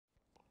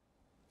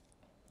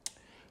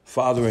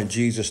Father, in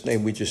Jesus'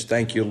 name, we just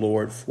thank you,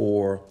 Lord,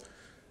 for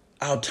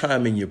our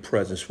time in your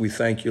presence. We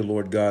thank you,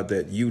 Lord God,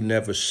 that you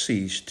never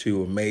cease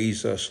to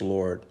amaze us,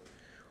 Lord,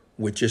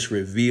 with just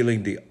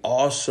revealing the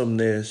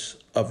awesomeness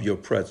of your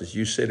presence.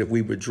 You said if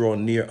we would draw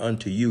near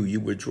unto you,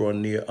 you would draw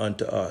near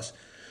unto us.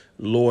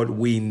 Lord,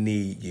 we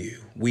need you.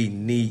 We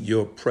need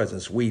your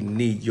presence. We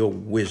need your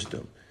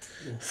wisdom.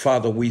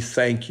 Father, we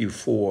thank you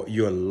for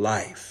your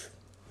life.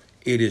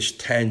 It is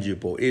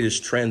tangible. It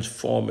is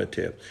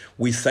transformative.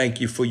 We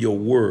thank you for your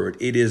word.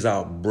 It is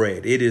our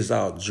bread. It is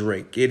our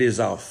drink. It is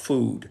our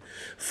food.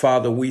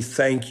 Father, we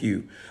thank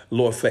you,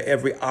 Lord, for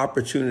every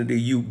opportunity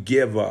you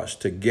give us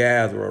to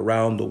gather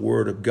around the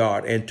word of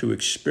God and to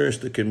experience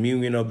the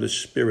communion of the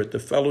Spirit, the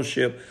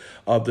fellowship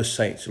of the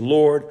saints.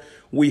 Lord,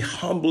 we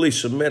humbly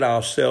submit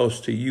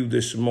ourselves to you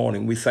this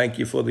morning. We thank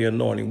you for the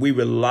anointing. We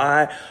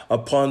rely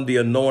upon the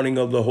anointing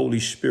of the Holy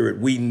Spirit.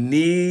 We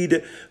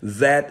need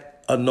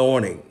that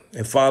anointing.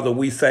 And Father,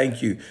 we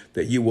thank you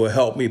that you will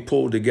help me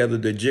pull together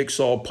the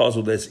jigsaw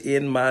puzzle that's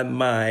in my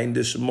mind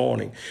this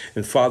morning.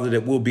 And Father,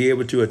 that we'll be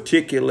able to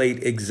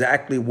articulate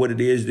exactly what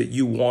it is that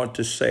you want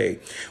to say.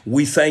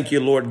 We thank you,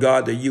 Lord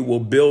God, that you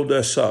will build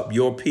us up,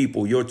 your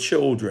people, your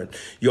children,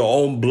 your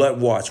own blood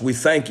washed. We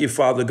thank you,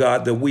 Father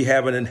God, that we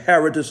have an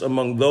inheritance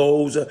among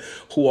those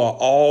who are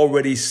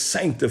already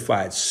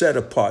sanctified, set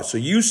apart. So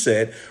you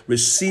said,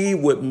 receive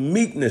with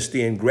meekness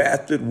the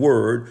engrafted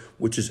word,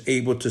 which is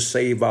able to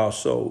save our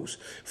souls.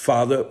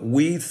 Father,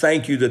 we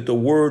thank you that the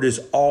word is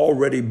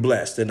already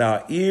blessed and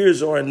our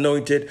ears are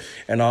anointed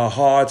and our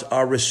hearts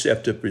are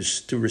receptive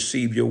to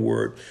receive your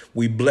word.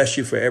 We bless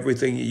you for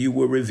everything that you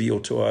will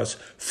reveal to us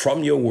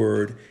from your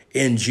word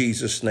in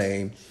Jesus'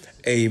 name.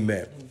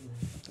 Amen.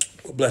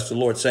 Bless the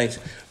Lord, saints.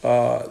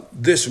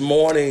 This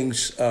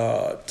morning's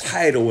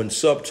title and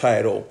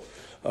subtitle,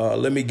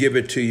 let me give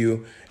it to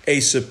you. A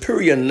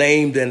superior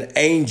name than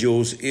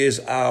angels is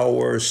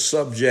our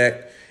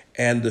subject.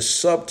 And the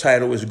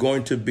subtitle is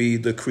going to be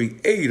The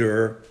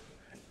Creator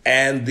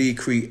and the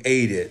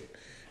Created.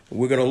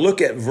 We're going to look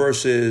at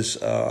verses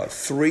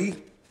 3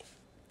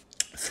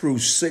 through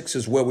 6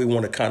 is where we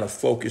want to kind of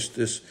focus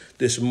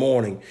this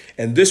morning.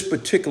 And this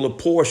particular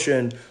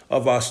portion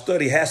of our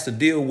study has to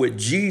deal with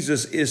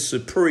Jesus is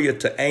superior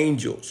to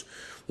angels.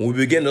 When we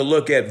begin to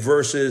look at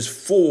verses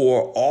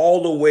 4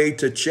 all the way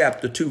to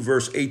chapter 2,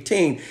 verse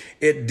 18,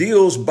 it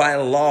deals by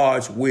and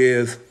large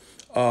with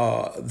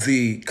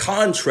the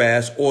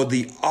contrast or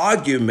the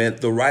argument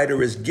the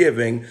writer is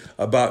giving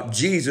about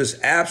Jesus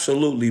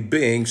absolutely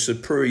being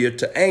superior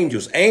to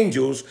angels.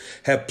 Angels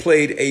have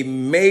played a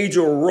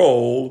major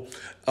role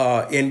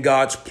in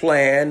God's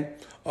plan,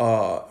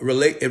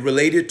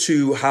 related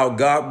to how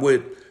God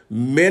would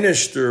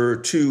minister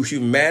to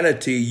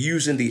humanity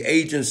using the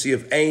agency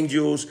of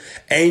angels.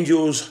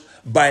 Angels,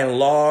 by and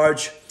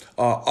large,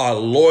 are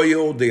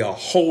loyal. They are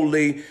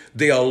holy.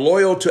 They are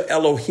loyal to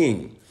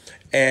Elohim.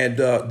 And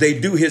they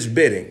do his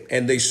bidding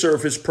and they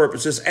serve his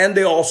purposes and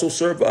they also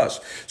serve us.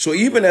 So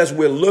even as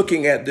we're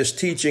looking at this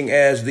teaching,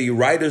 as the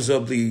writers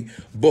of the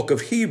book of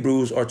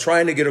Hebrews are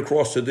trying to get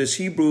across to this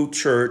Hebrew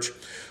church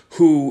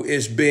who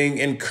is being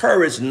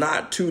encouraged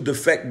not to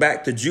defect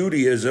back to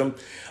Judaism,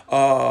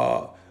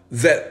 the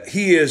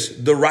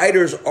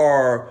writers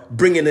are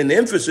bringing an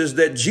emphasis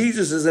that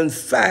Jesus is in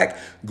fact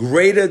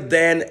greater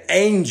than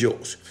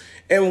angels.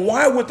 And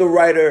why would the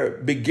writer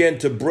begin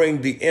to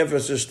bring the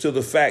emphasis to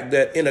the fact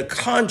that in a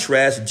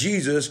contrast,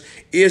 Jesus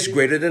is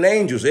greater than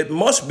angels? It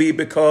must be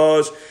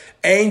because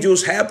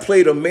angels have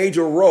played a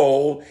major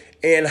role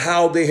in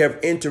how they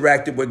have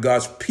interacted with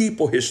God's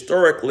people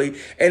historically.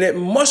 And it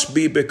must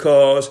be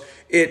because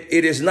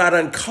it is not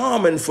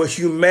uncommon for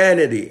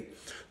humanity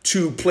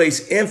to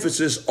place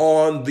emphasis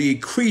on the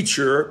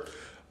creature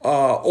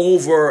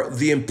over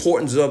the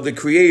importance of the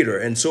creator.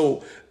 And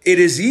so it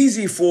is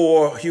easy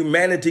for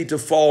humanity to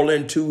fall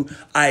into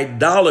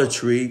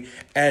idolatry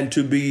and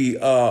to be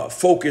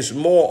focused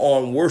more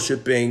on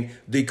worshiping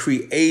the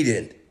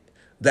created,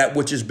 that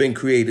which has been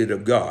created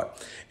of God.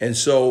 And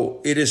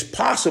so it is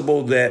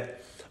possible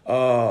that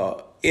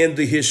in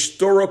the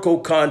historical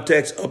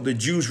context of the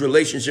Jews'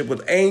 relationship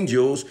with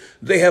angels,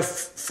 they have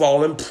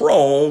fallen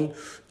prone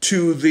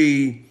to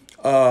the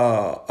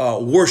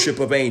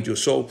worship of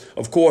angels. So,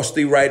 of course,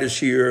 the writers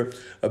here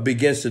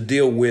begins to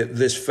deal with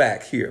this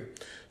fact here.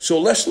 So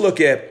let's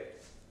look at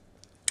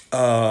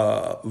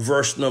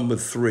verse number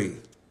 3.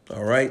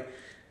 All right.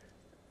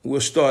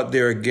 We'll start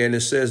there again.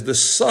 It says, the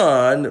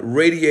sun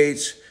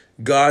radiates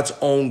God's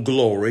own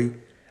glory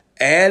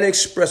and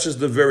expresses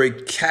the very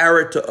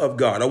character of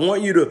God. I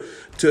want you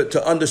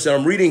to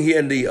understand. I'm reading here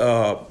in the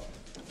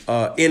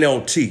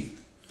NLT.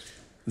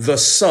 The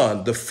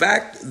sun, the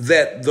fact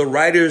that the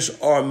writers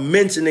are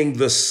mentioning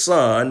the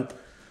sun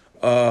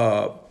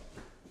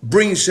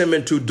brings him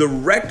into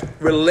direct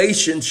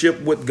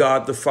relationship with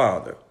God the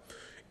Father.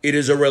 It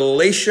is a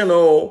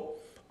relational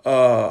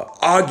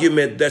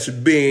argument that's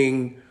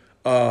being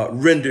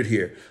rendered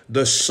here.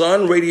 The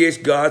sun radiates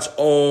God's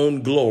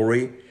own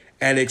glory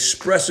and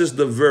expresses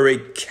the very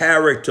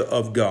character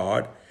of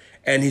God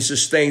and he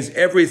sustains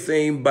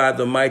everything by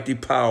the mighty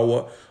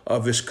power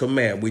of his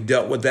command. We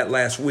dealt with that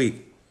last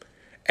week.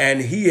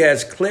 And he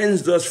has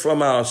cleansed us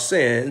from our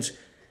sins.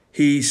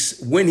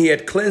 When he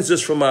had cleansed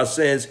us from our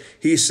sins,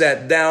 he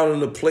sat down in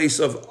the place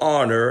of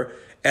honor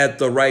at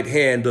the right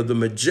hand of the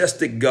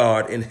majestic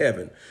God in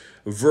heaven.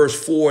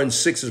 Verse 4 and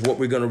 6 is what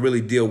we're going to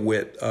really deal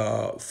with,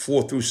 4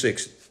 through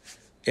 6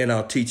 in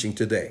our teaching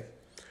today.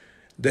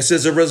 This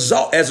is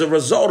as a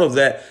result of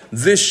that,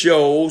 this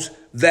shows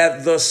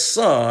that the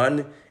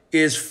Son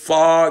is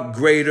far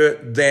greater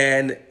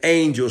than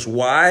angels.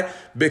 Why?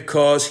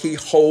 Because he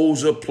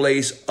holds a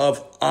place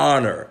of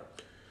honor.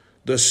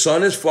 The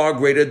Son is far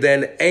greater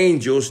than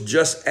angels,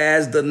 just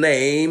as the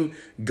name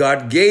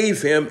God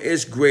gave him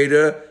is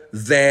greater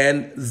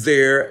than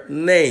their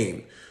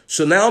name.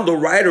 So now the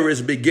writer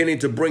is beginning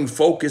to bring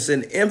focus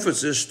and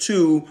emphasis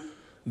to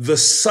the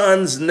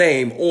Son's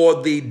name,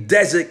 or the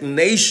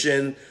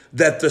designation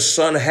that the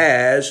Son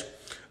has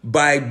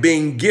by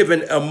being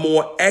given a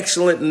more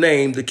excellent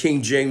name, the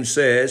King James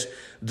says,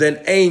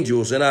 than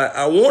angels. And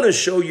I want to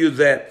show you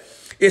that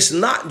it's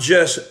not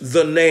just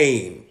the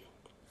name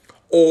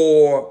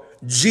or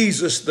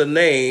Jesus the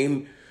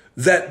name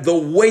that the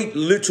weight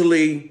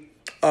literally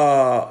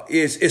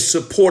is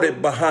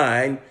supported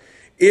behind.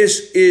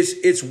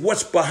 It's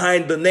what's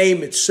behind the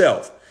name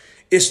itself.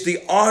 It's the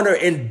honor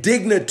and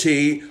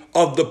dignity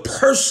of the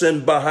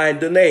person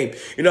behind the name.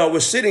 You know, I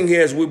was sitting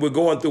here as we were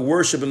going through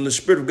worship, and the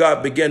Spirit of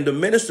God began to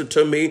minister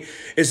to me,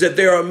 is that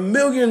there are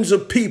millions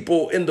of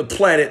people in the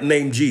planet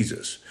named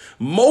Jesus.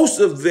 Most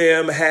of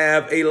them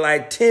have a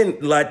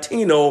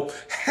Latino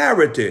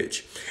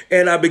heritage.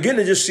 And I begin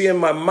to just see in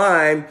my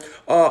mind,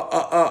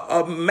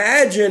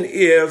 imagine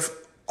if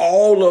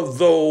all of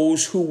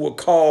those who were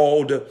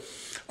called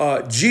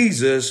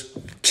Jesus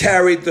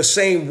carried the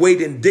same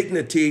weight and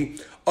dignity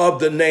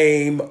of the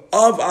name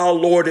of our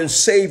Lord and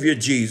Savior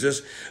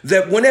Jesus,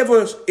 that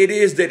whenever it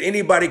is that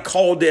anybody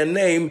called their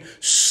name,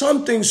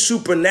 something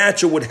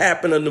supernatural would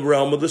happen in the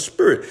realm of the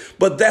Spirit.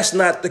 But that's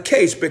not the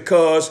case,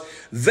 because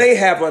they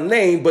have a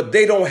name, but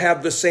they don't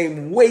have the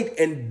same weight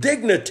and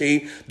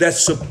dignity that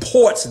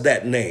supports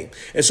that name.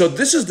 And so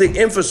this is the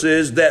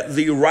emphasis that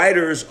the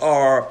writers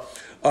are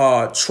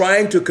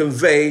trying to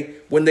convey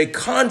when they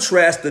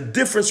contrast the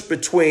difference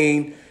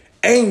between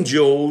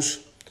angels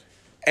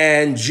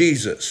and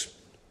Jesus.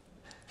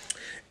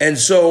 And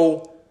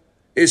so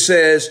it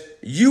says,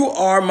 "You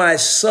are my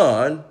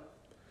son.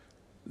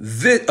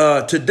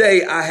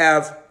 Today I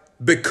have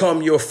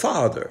become your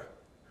father."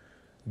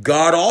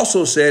 God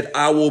also said,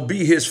 "I will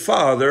be his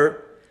father,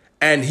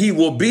 and he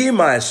will be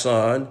my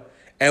son."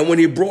 And when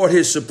he brought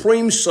his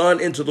supreme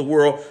son into the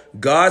world,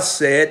 God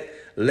said,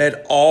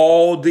 "Let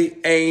all the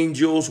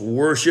angels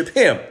worship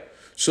him."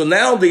 So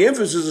now the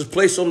emphasis is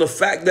placed on the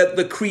fact that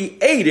the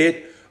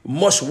created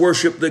must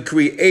worship the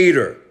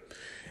creator.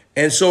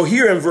 And so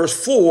here in verse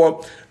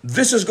 4,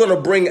 this is going to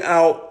bring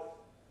out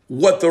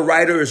what the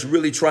writer is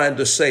really trying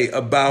to say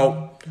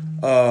about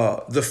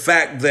the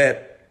fact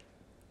that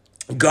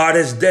God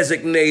has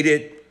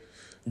designated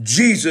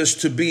Jesus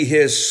to be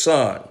his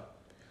son.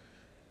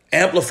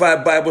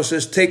 Amplified Bible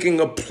says, taking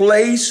a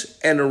place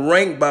and a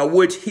rank by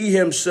which he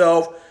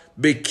himself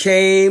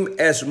became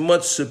as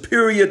much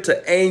superior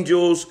to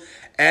angels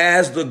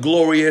as the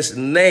glorious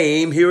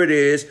name, here it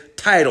is,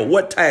 title.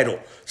 What title?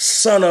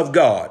 Son of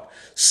God.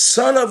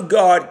 Son of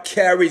God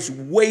carries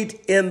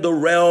weight in the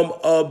realm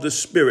of the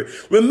Spirit.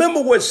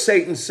 Remember what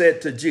Satan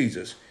said to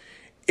Jesus.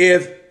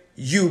 If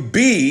you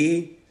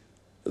be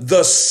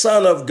the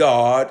Son of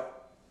God,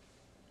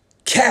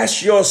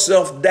 cast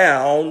yourself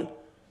down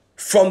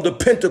from the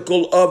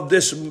pinnacle of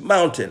this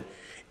mountain.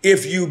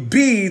 If you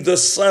be the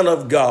Son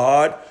of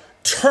God,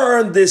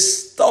 turn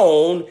this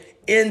stone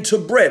into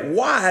bread.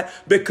 Why?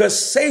 Because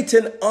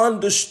Satan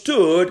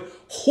understood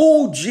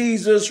who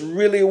Jesus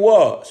really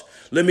was.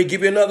 Let me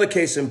give you another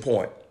case in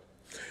point.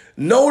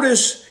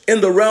 Notice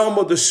in the realm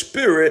of the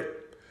Spirit,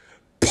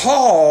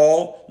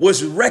 Paul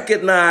was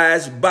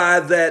recognized by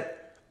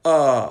that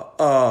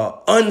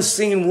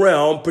unseen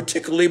realm,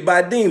 particularly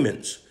by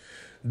demons.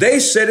 They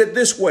said it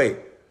this way: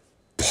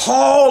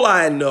 Paul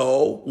I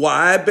know.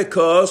 Why?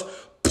 Because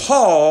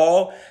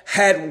Paul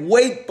had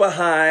weight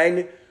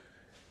behind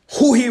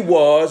who he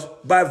was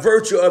by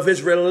virtue of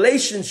his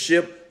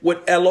relationship with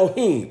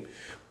Elohim.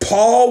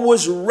 Paul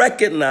was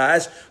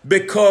recognized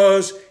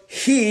because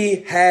he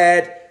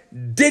had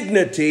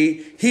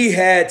dignity, he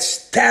had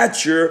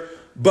stature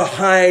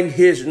behind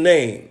his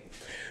name.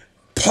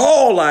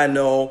 Paul I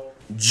know,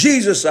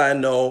 Jesus I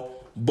know,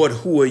 but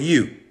who are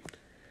you?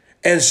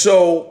 And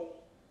so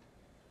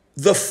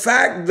the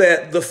fact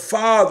that the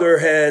Father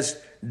has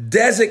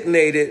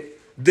designated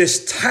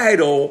this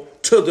title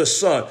to the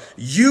Son,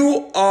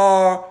 you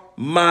are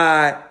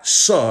my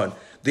son.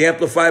 The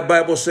Amplified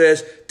Bible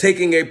says,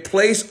 taking a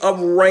place of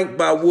rank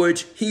by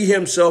which he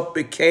himself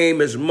became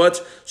as much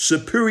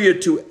superior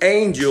to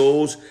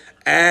angels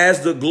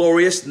as the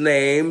glorious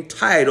name,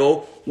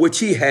 title, which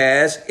he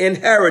has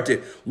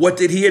inherited. What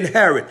did he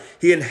inherit?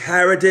 He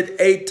inherited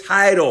a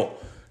title,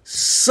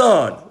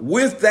 son.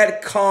 With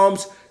that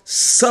comes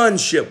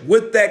sonship.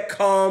 With that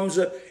comes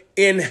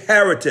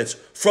inheritance.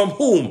 From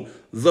whom?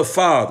 The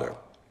Father.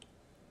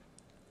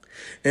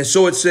 And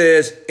so it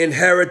says,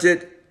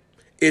 inherited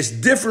is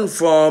different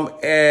from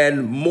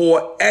and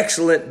more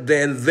excellent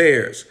than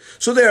theirs.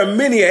 So there are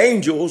many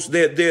angels.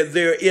 There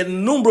are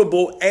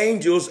innumerable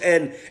angels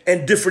and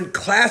different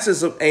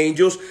classes of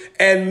angels.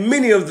 And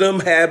many of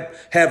them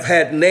have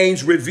had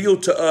names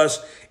revealed to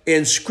us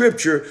in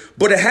Scripture.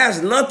 But it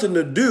has nothing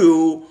to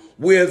do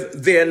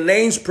with their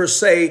names per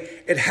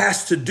se. It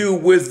has to do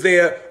with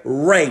their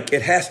rank.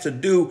 It has to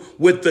do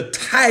with the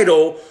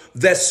title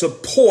that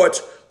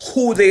supports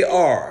who they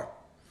are.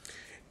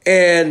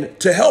 And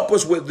to help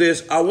us with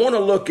this, I want to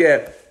look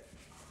at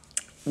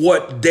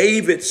what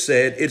David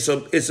said.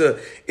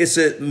 It's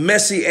a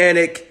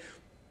messianic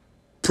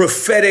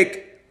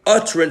prophetic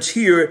utterance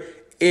here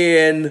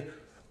in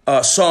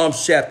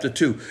Psalms chapter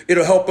 2.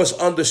 It'll help us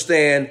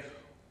understand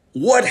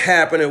what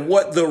happened and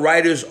what the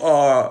writers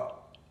are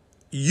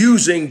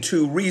using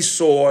to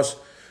resource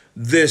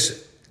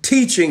this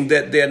teaching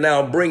that they're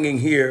now bringing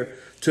here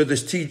to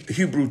this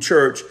Hebrew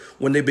church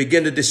when they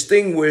begin to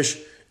distinguish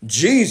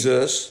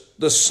Jesus,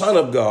 the Son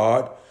of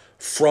God,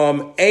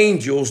 from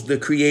angels, the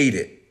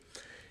created.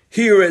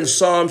 Here in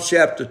Psalms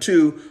chapter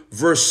 2,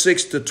 verse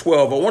 6 to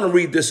 12, I want to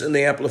read this in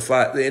the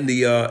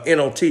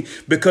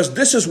NLT, because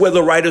this is where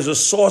the writers are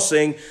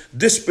sourcing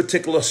this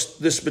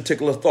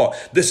particular thought.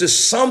 This is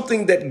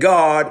something that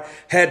God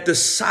had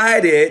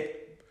decided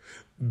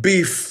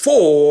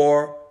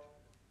before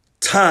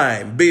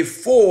time,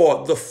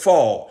 before the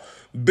fall.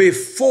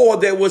 Before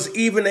there was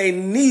even a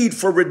need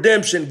for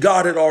redemption,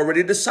 God had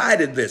already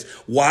decided this.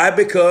 Why?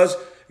 Because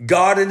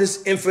God, in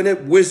his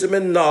infinite wisdom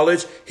and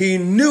knowledge, he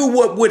knew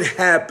what would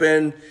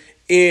happen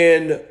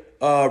in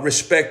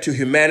respect to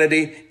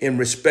humanity, in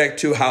respect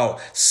to how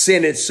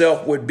sin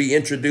itself would be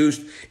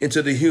introduced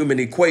into the human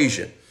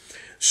equation.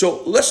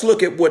 So let's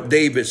look at what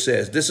David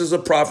says. This is a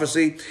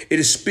prophecy. It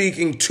is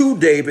speaking to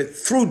David,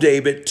 through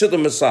David, to the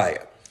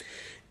Messiah.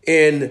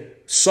 In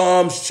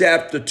Psalms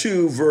chapter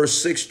 2, verse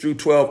 6 through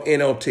 12,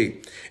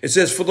 NLT. It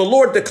says, for the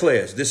Lord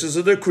declares, this is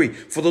a decree,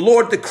 for the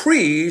Lord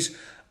decrees,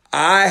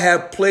 I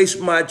have placed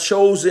my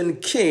chosen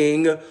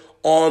king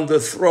on the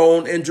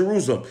throne in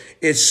Jerusalem.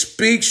 It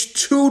speaks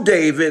to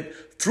David,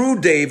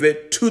 through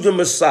David, to the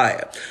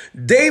Messiah.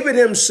 David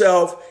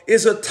himself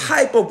is a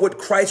type of what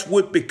Christ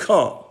would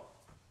become.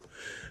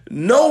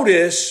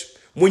 Notice,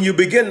 when you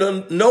begin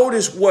to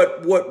notice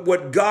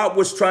what God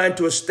was trying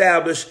to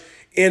establish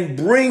in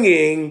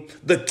bringing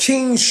the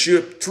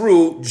kingship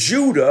through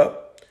Judah,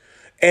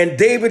 and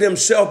David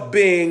himself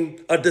being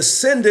a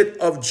descendant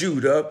of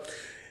Judah,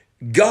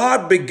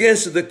 God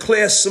begins to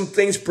declare some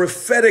things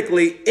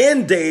prophetically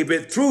in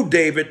David, through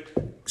David,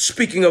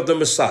 speaking of the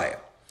Messiah.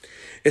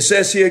 It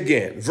says here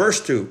again,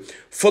 verse 2,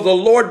 for the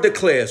Lord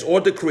declares or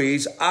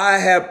decrees, I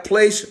have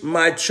placed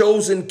my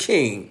chosen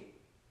king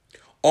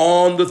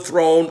on the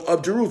throne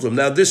of Jerusalem.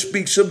 Now, this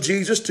speaks of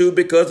Jesus too,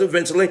 because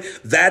eventually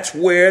that's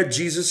where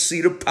Jesus'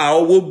 seat of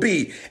power will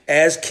be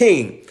as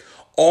king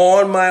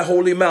on my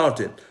holy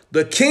mountain.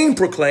 The king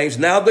proclaims,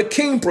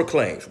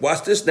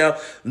 watch this now.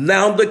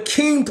 Now the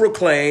king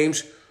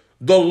proclaims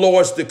the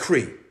Lord's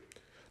decree.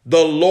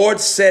 The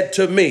Lord said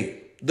to me,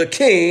 the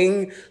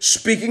king,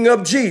 speaking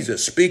of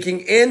Jesus,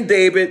 speaking in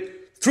David,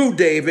 through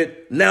David,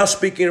 now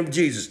speaking of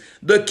Jesus.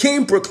 The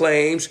king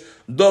proclaims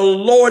the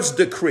Lord's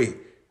decree.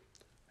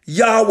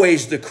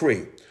 Yahweh's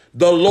decree.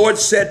 The Lord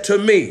said to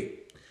me,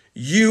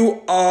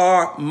 you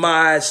are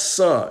my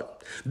son.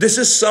 This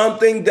is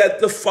something that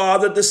the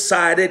Father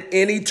decided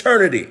in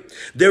eternity.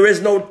 There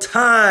is no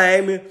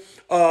time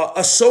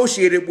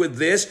associated with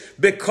this,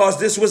 because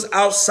this was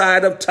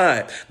outside of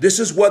time. This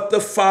is what the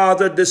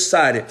Father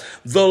decided.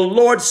 The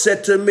Lord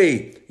said to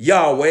me,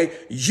 Yahweh,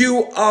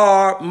 you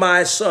are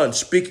my son.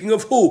 Speaking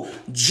of who?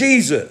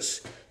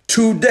 Jesus.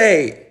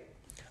 Today,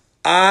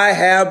 I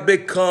have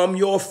become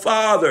your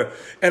father.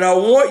 And I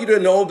want you to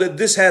know that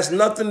this has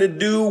nothing to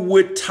do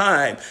with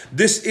time.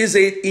 This is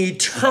an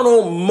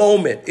eternal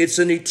moment. It's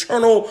an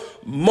eternal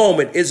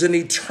moment. It's an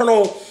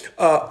eternal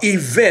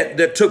event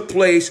that took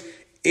place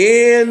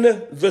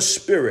in the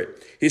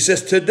Spirit. He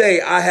says, today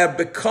I have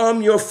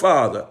become your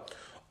father.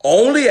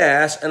 Only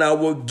ask, and I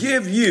will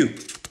give you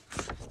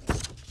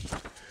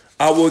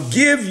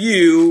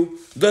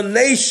the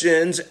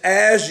nations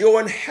as your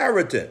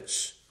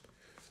inheritance.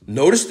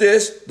 Notice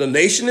this, the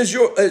nation is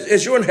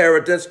your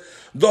inheritance,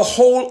 the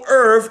whole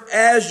earth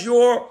as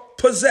your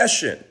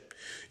possession.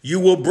 You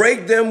will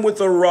break them with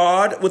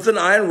an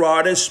iron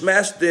rod, and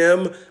smash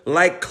them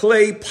like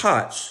clay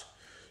pots.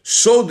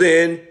 So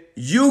then,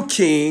 you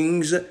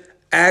kings,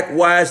 act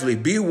wisely.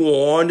 Be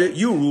warned,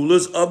 you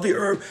rulers of the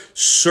earth.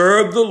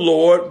 Serve the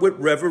Lord with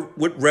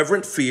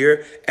reverent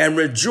fear, and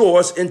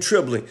rejoice in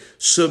trembling.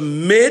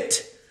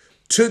 Submit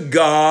to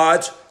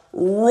God's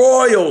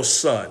royal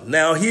son.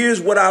 Now, here's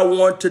what I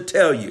want to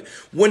tell you.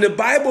 When the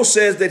Bible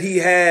says that he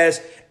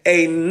has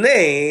a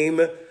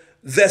name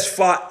that's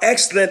far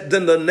excellent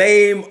than the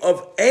name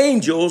of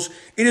angels,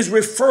 it is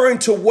referring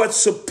to what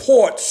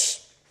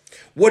supports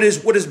What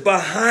is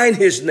behind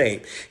his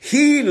name?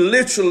 He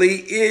literally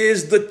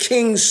is the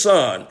king's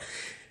son.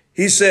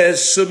 He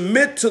says,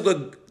 submit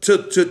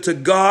to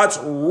God's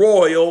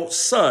royal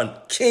son,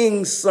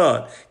 king's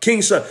son,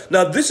 king's son.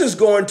 Now, this is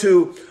going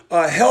to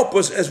help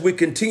us as we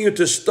continue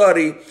to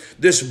study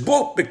this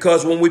book,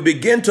 because when we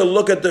begin to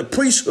look at the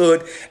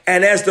priesthood,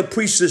 and as the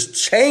priesthood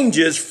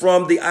changes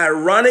from the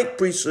Aaronic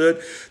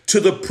priesthood to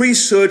the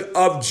priesthood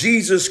of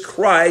Jesus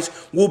Christ,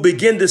 we'll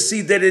begin to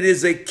see that it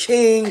is a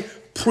king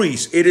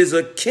priest. It is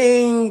a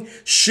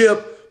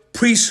kingship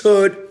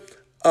priesthood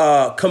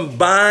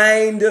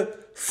combined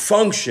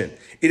function.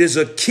 It is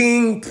a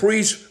king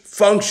priest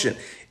function.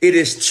 It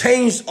is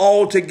changed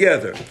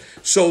altogether.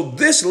 So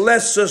this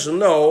lets us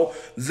know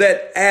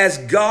that as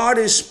God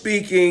is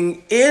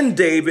speaking in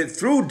David,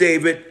 through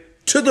David,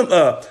 to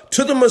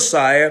the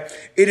Messiah,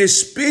 it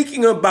is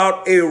speaking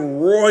about a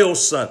royal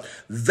son.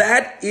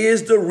 That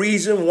is the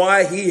reason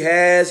why he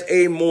has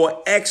a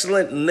more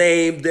excellent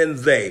name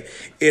than they.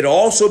 It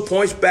also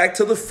points back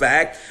to the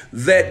fact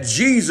that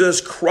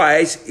Jesus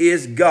Christ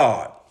is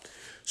God.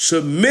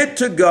 Submit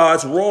to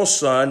God's royal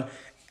son,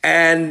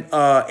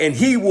 and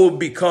he will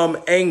become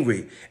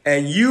angry,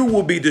 and you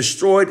will be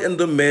destroyed in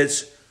the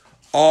midst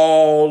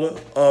all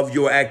of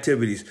your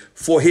activities.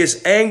 For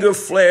his anger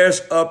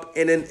flares up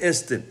in an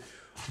instant.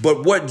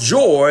 But what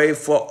joy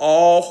for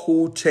all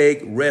who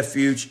take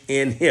refuge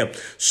in him.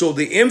 So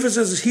the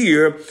emphasis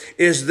here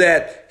is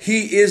that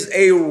he is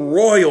a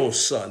royal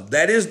son.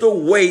 That is the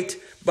weight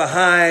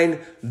behind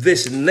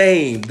this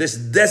name, this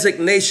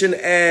designation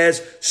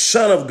as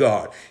Son of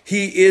God.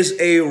 He is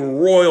a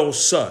royal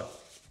son.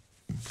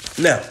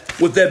 Now,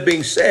 with that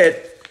being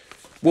said,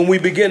 when we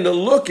begin to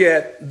look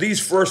at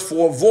these first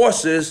four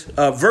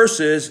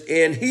verses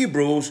in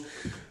Hebrews,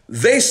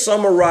 they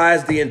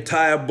summarize the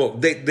entire book.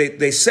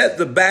 They set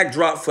the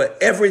backdrop for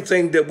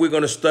everything that we're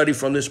going to study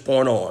from this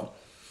point on.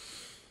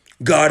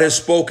 God has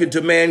spoken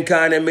to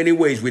mankind in many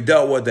ways. We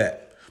dealt with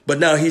that. But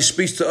now he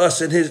speaks to us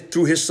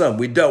through his son.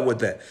 We dealt with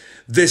that.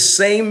 This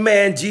same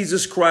man,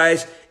 Jesus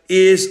Christ,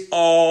 is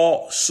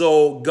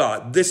also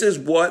God. This is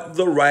what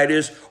the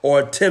writers are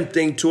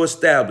attempting to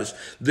establish.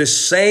 The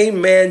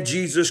same man,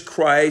 Jesus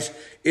Christ,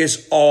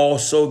 is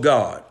also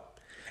God.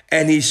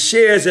 And he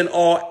shares in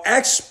all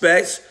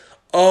aspects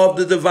of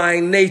the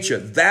divine nature.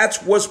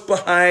 That's what's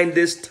behind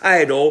this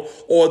title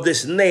or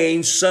this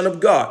name, Son of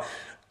God.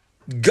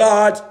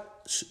 God's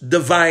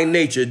divine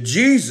nature.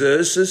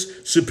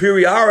 Jesus'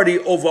 superiority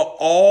over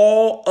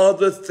all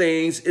other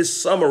things is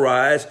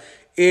summarized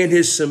in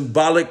his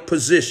symbolic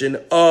position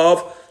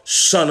of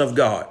Son of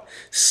God,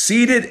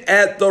 seated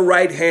at the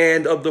right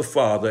hand of the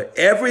Father.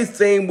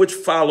 Everything which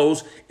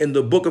follows in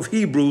the book of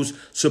Hebrews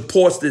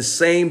supports this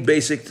same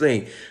basic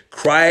thing.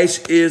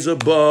 Christ is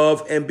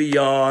above and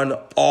beyond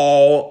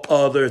all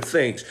other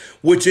things,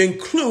 which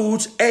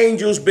includes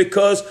angels,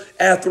 because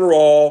after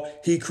all,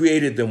 he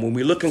created them. When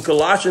we look in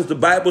Colossians, the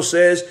Bible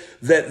says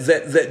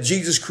that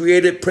Jesus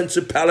created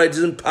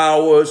principalities and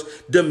powers,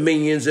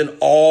 dominions, and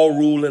all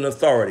rule and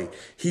authority.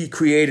 He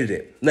created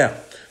it. Now,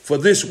 for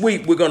this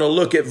week, we're going to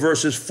look at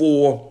verses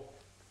 4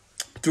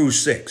 through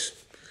 6.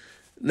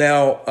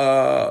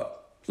 Now,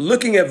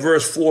 looking at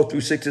verse 4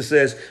 through 6, it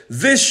says,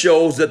 this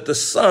shows that the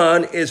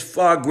Son is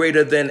far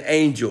greater than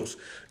angels,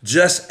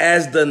 just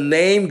as the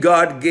name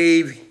God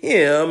gave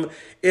him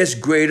is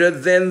greater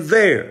than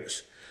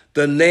theirs.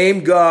 The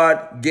name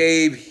God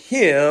gave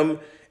him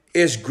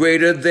is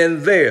greater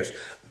than theirs.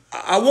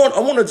 I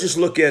want to just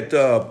look at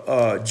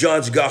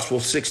John's Gospel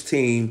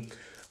 16,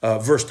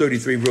 verse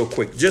 33 real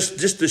quick,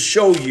 just to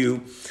show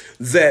you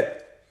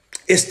that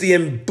it's the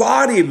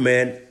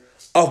embodiment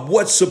of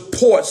what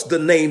supports the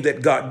name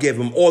that God gave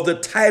him, or the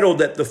title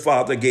that the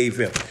Father gave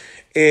him.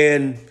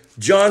 In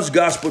John's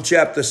Gospel,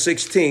 chapter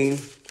 16,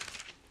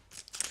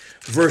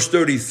 verse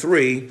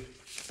 33,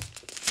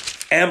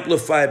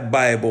 Amplified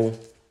Bible,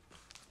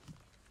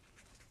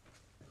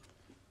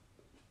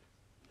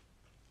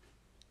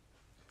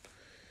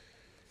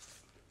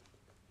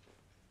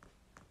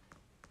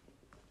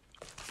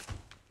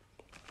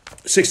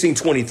 Sixteen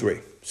twenty-three.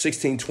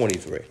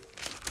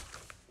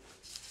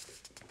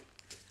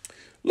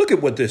 Look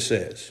at what this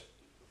says.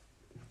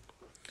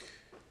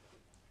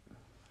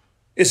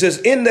 It says,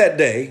 in that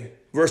day,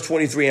 verse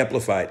 23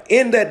 Amplified,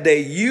 in that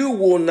day you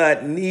will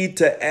not need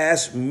to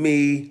ask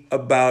me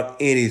about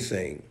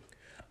anything.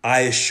 I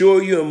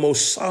assure you and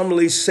most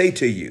solemnly say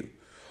to you,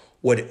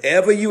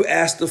 whatever you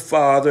ask the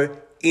Father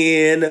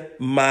in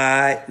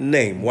my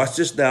name. Watch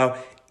this now.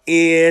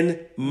 In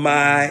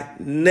my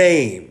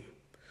name.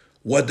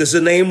 What does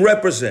the name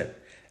represent?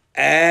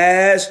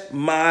 As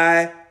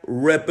my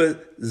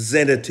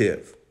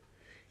representative.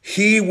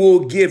 He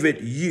will give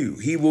it you.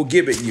 He will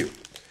give it you.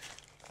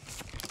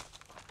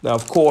 Now,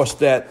 of course,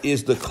 that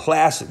is the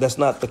classic. That's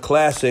not the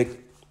classic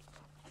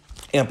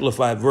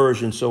amplified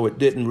version, so it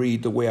didn't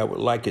read the way I would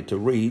like it to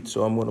read.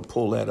 So I'm going to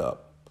pull that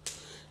up.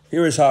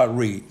 Here is how it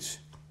reads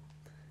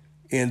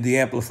in the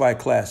Amplified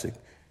Classic.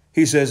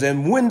 He says,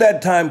 and when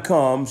that time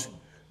comes,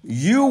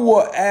 you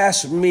will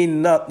ask me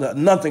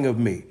nothing of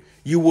me.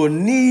 You will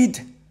need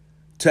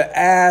to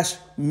ask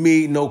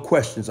me no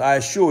questions. I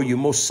assure you,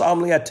 most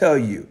solemnly I tell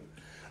you,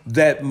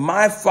 that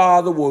my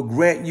Father will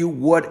grant you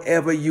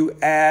whatever you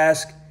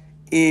ask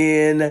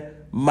in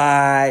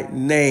my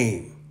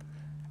name,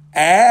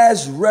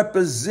 as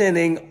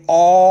representing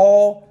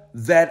all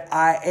that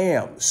I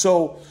am.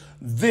 So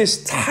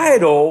this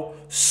title,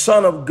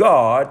 Son of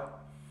God,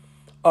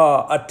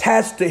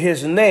 attached to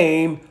his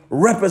name,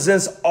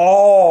 represents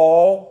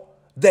all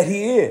that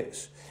he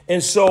is.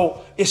 And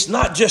so it's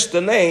not just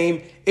the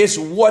name, it's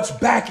what's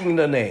backing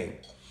the name.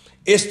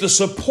 It's the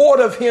support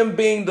of him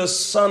being the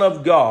Son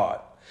of God.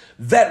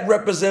 That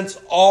represents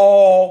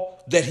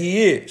all that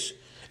he is.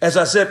 As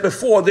I said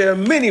before, there are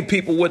many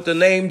people with the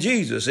name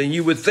Jesus, and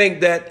you would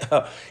think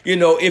that,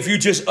 if you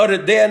just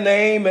uttered their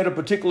name at a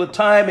particular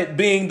time, it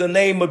being the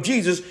name of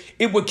Jesus,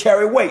 it would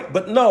carry weight.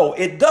 But no,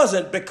 it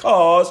doesn't,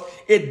 because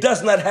it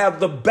does not have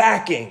the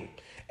backing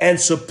and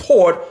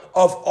support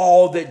of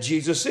all that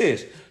Jesus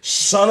is.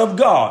 Son of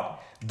God,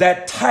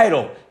 that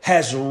title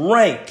has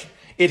rank.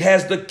 It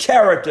has the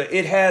character.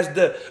 It has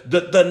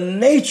the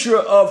nature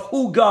of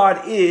who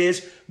God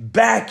is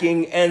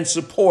backing and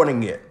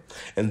supporting it.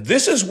 And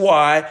this is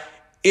why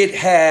it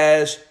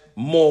has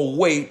more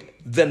weight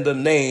than the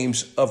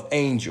names of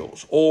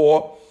angels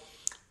or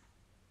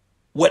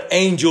what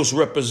angels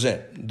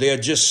represent. They're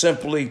just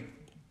simply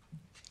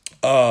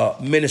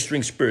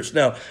ministering spirits.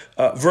 Now,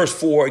 verse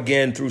 4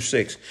 again through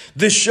 6.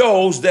 This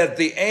shows that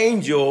the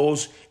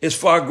angels is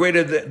far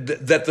greater,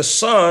 that the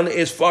Son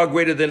is far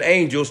greater than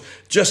angels,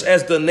 just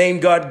as the name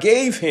God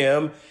gave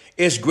him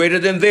is greater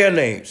than their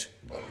names.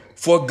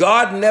 For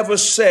God never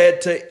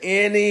said to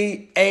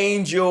any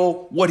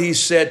angel what he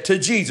said to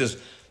Jesus,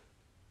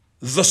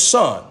 the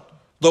Son,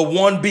 the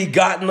one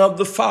begotten of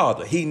the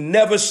Father. He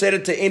never said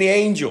it to any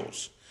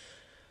angels.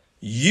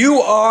 You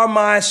are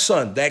my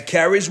son. That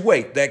carries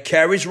weight. That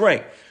carries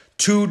rank.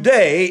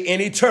 Today in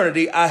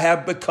eternity, I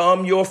have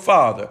become your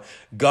father.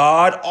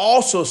 God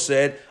also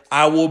said,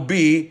 I will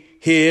be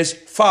his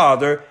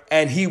father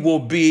and he will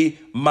be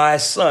my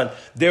son.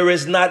 There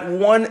is not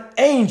one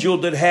angel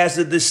that has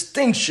the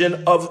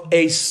distinction of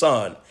a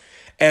son.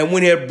 And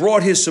when he had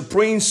brought his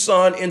supreme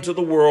son into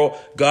the world,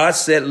 God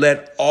said,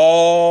 let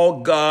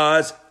all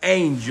God's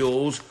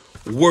angels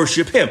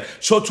worship him.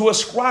 So to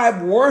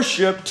ascribe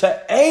worship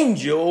to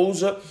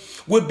angels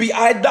would be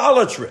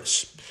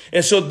idolatrous.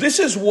 And so this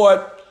is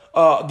what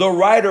the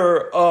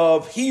writer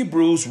of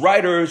Hebrews,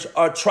 writers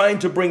are trying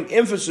to bring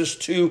emphasis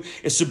to,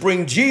 is to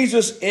bring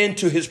Jesus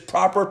into his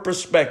proper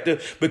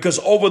perspective, because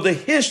over the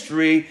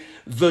history,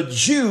 the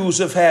Jews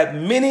have had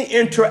many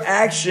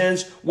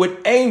interactions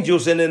with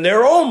angels, and in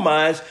their own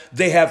minds,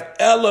 they have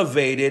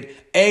elevated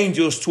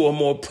angels to a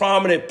more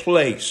prominent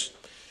place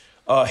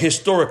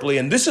historically.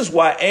 And this is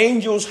why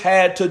angels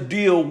had to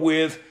deal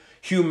with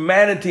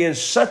humanity in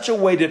such a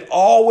way that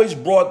always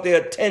brought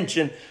their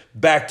attention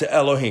back to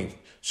Elohim.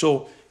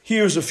 So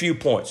here's a few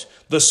points.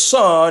 The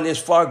Son is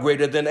far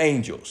greater than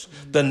angels.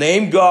 The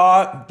name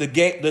God,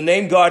 the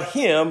name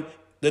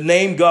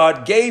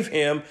God gave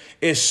him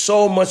is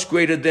so much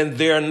greater than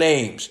their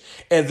names.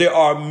 And there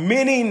are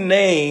many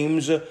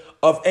names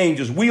of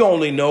angels. We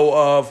only know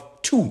of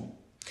two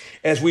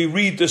as we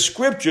read the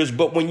scriptures.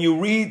 But when you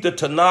read the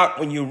Tanakh,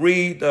 when you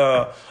read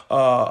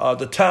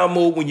the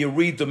Talmud, when you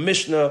read the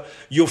Mishnah,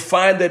 you'll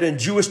find that in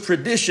Jewish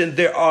tradition,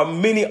 there are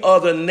many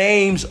other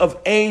names of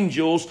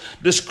angels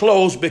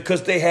disclosed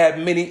because they had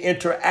many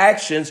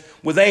interactions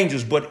with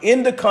angels. But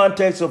in the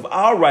context of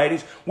our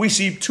writings, we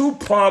see two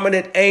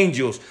prominent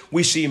angels.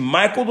 We see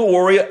Michael, the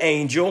warrior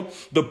angel,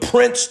 the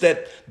prince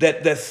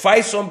that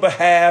fights on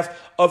behalf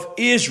of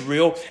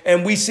Israel,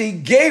 and we see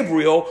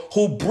Gabriel,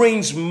 who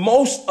brings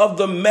most of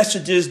the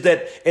messages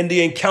that and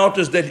the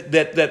encounters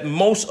that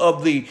most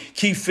of the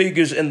key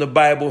figures in the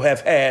Bible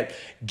have had.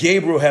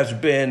 Gabriel has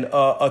been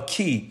a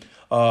key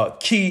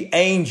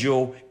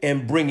angel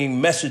in bringing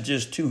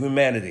messages to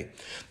humanity.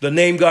 The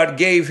name God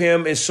gave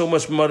him is so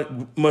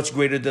much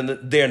greater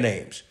than their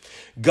names.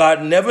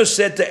 God never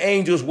said to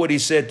angels what he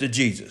said to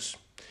Jesus.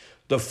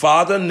 The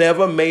Father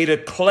never made a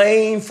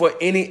claim for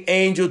any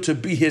angel to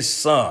be his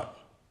son.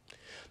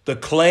 The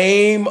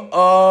claim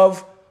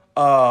of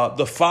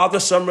the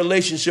father-son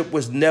relationship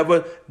was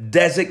never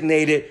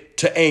designated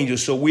to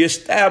angels. So we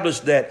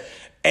established that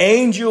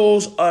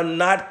angels are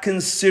not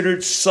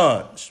considered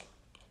sons.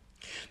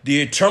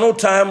 The eternal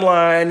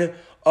timeline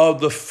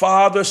of the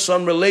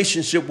father-son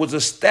relationship was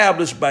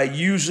established by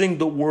using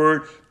the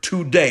word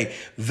today.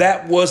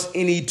 That was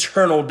an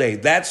eternal day.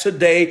 That's a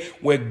day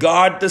where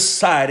God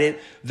decided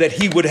that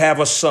he would have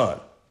a son.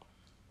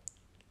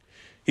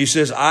 He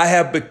says, I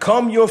have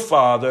become your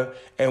father,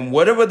 and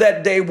whatever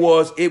that day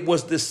was, it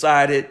was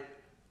decided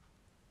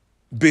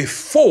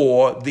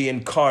before the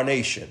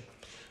incarnation.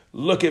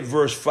 Look at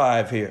verse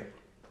 5 here.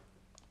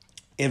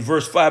 In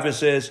verse 5, it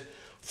says,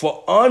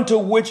 for unto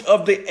which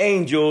of the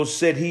angels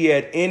said he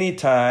at any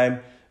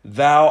time,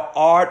 thou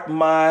art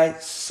my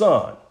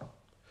son?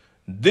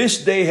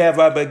 This day have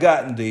I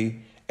begotten thee,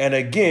 and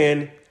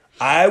again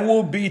I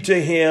will be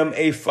to him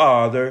a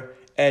father,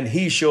 and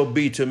he shall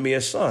be to me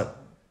a son.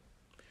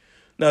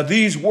 Now,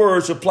 these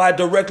words apply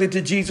directly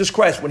to Jesus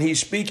Christ when he's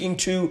speaking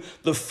to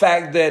the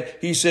fact that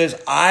he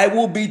says, I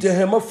will be to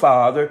him a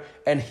father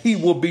and he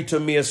will be to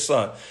me a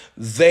son.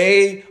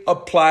 They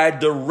apply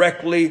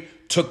directly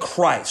to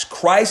Christ.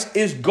 Christ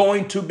is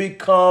going to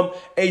become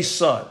a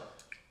son.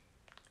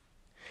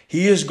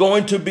 He is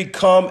going to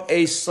become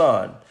a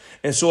son.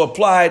 And so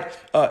applied,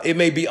 it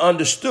may be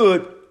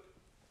understood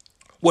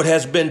what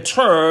has been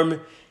termed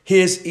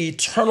his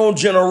eternal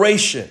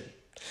generation.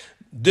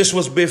 This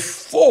was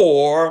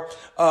before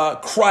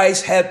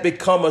Christ had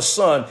become a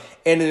son.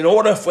 And in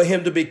order for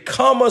him to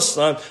become a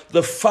son,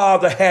 the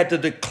Father had to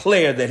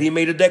declare that. He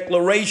made a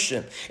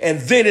declaration. And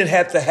then it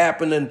had to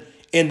happen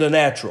in the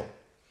natural.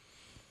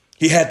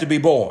 He had to be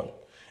born.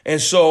 And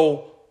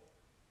so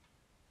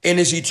in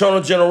his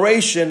eternal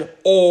generation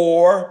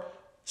or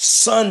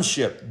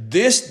sonship,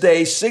 this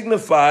day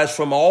signifies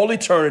from all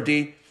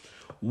eternity,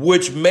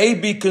 which may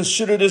be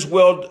considered as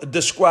well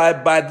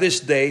described by this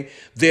day,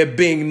 there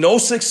being no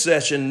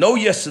succession, no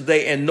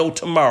yesterday, and no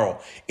tomorrow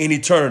in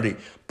eternity,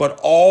 but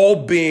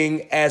all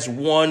being as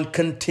one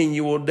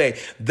continual day.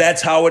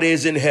 That's how it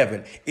is in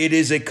heaven. It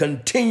is a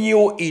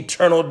continual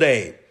eternal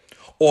day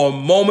or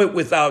moment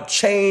without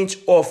change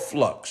or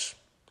flux.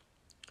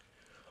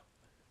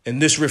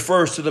 And this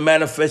refers to the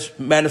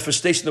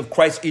manifestation of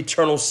Christ's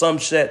eternal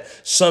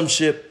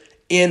sonship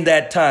in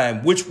that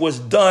time, which was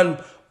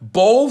done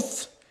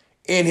both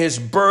in his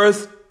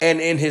birth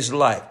and in his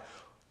life,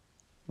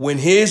 when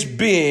his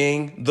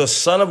being the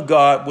Son of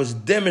God was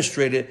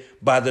demonstrated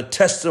by the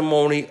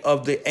testimony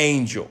of the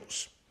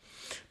angels.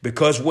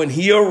 Because when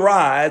he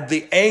arrived,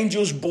 the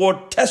angels bore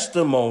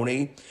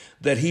testimony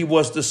that he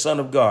was the Son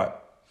of God.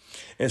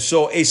 And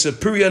so a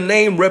superior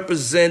name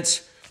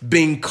represents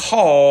being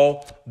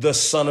called the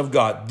Son of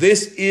God.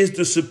 This is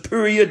the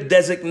superior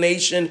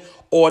designation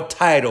or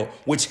title,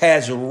 which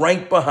has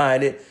rank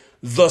behind it,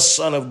 the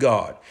Son of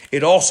God.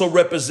 It also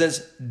represents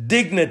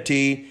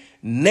dignity,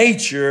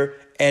 nature,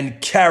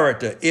 and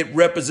character. It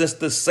represents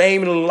the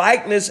same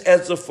likeness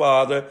as the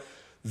Father.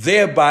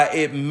 Thereby,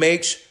 it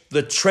makes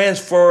the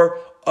transfer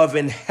of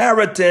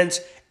inheritance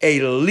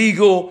a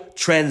legal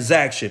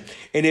transaction.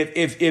 And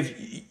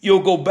if you'll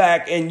go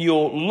back and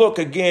you'll look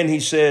again, he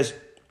says,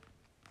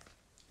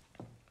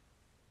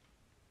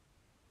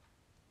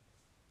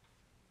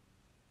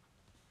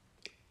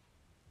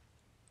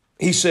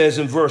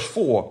 in verse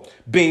 4,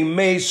 being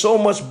made so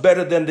much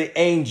better than the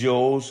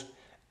angels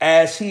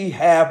as he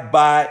have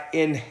by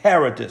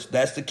inheritance.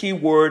 That's the key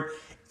word,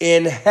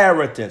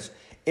 inheritance.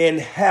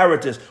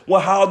 Inheritance.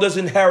 Well, how does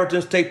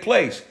inheritance take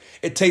place?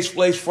 It takes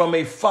place from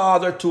a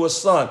father to a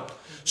son.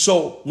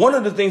 So one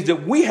of the things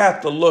that we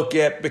have to look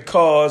at,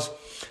 because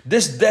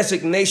this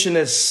designation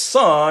as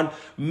son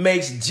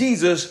makes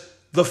Jesus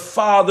the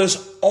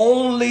Father's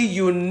only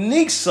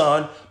unique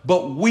son,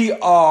 but we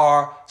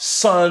are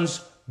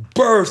sons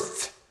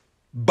birthed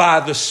by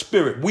the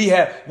Spirit.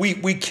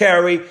 We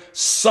carry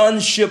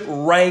sonship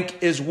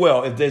rank as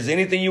well. If there's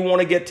anything you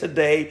want to get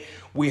today,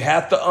 we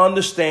have to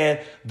understand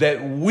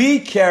that we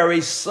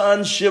carry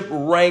sonship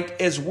rank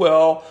as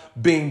well,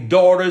 being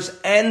daughters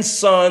and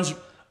sons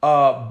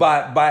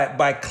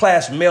by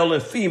class, male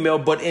and female.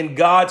 But in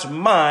God's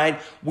mind,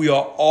 we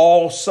are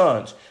all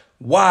sons.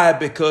 Why?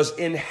 Because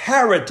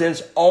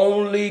inheritance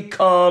only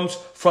comes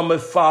from a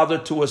father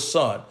to a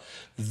son.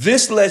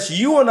 This lets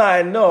you and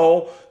I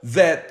know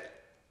that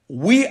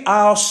we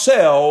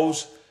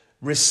ourselves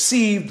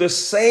receive the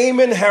same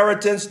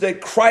inheritance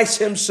that Christ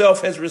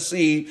himself has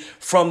received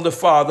from the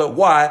Father.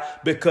 Why?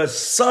 Because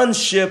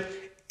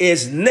sonship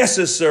is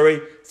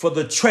necessary for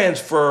the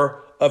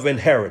transfer of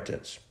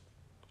inheritance.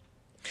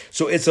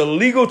 So it's a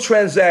legal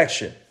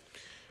transaction.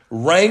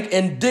 Rank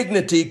and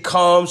dignity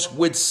comes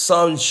with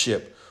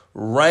sonship.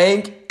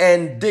 Rank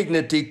and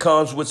dignity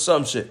comes with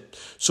sonship.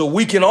 So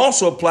we can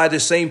also apply the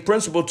same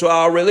principle to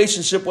our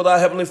relationship with our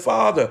Heavenly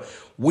Father.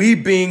 We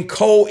being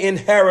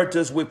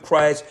co-inheritors with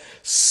Christ,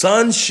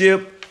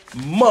 sonship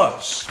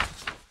must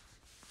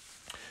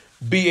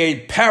be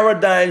a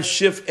paradigm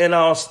shift in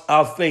our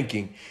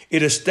thinking.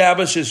 It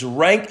establishes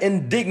rank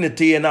and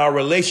dignity in our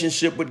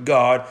relationship with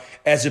God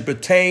as it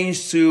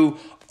pertains to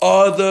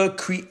other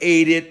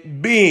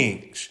created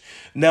beings.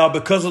 Now,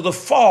 because of the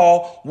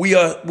fall, we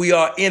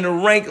are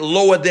in rank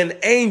lower than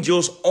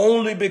angels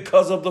only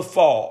because of the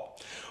fall.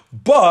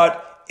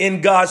 But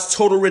in God's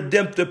total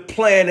redemptive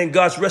plan and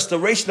God's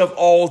restoration of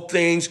all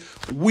things,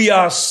 we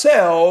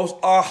ourselves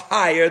are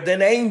higher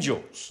than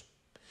angels.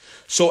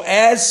 So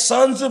as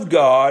sons of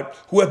God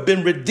who have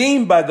been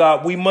redeemed by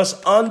God, we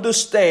must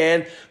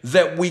understand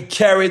that we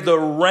carry the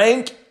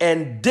rank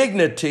and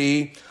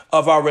dignity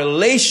of our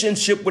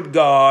relationship with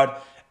God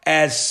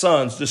as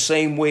sons, the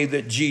same way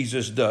that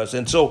Jesus does.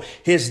 And so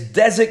his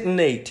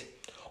designate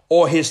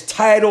or his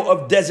title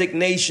of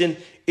designation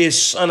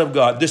is Son of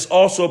God. This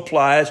also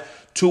applies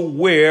to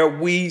where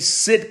we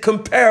sit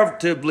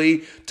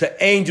comparatively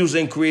to angels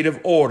in creative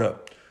order.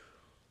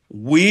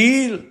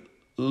 We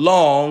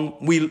long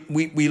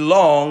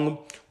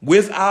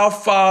with our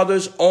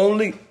Father's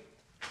only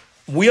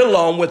we,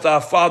 along with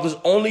our Father's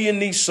only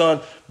unique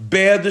Son,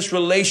 bear this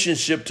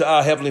relationship to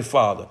our Heavenly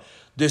Father.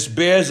 This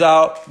bears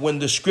out when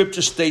the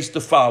scripture states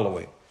the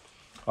following.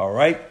 All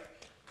right.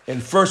 In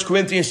 1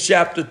 Corinthians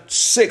chapter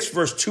 6,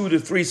 verse 2 to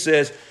 3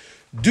 says,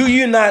 do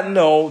you not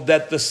know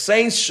that the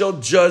saints shall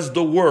judge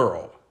the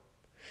world?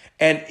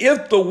 And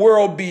if the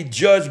world be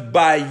judged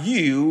by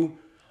you,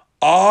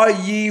 are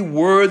ye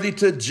worthy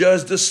to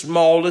judge the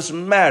smallest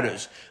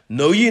matters?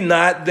 Know ye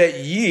not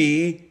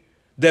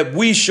that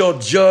we shall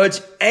judge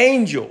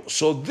angels?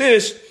 So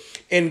this,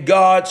 in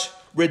God's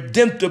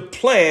redemptive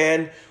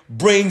plan,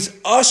 brings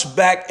us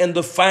back in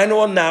the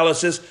final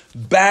analysis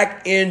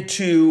back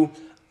into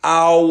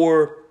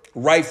our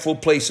rightful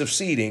place of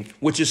seating,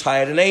 which is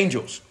higher than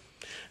angels.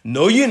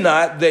 Know ye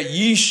not that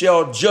ye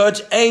shall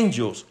judge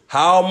angels?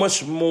 How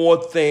much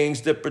more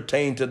things that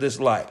pertain to this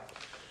life?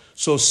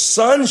 So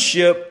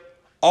sonship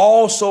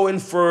also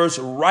infers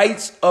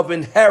rights of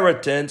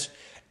inheritance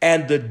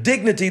and the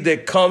dignity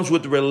that comes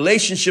with the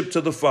relationship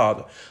to the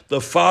Father. The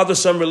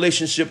Father-Son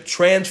relationship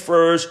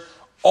transfers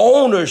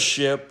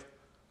ownership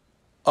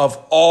of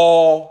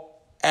all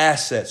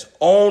assets.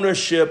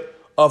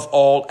 Ownership of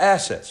all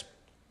assets.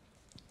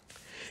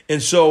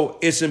 And so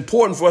it's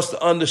important for us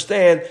to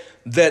understand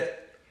that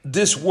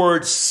this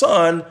word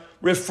son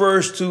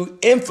refers to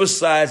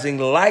emphasizing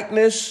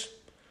likeness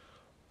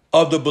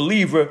of the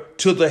believer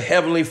to the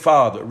Heavenly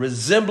Father,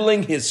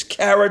 resembling his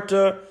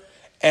character,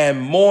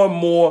 and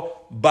more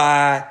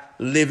by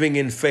living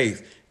in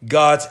faith.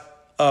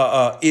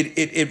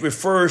 It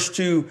refers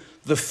to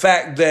the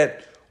fact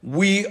that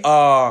we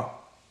are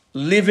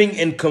living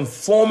in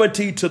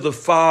conformity to the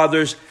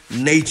Father's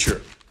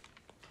nature.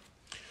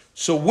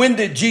 So when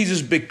did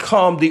Jesus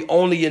become the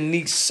only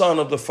unique Son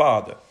of the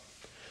Father?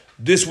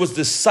 This was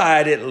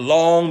decided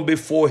long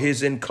before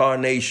his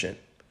incarnation.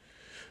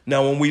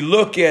 Now, when we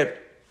look at,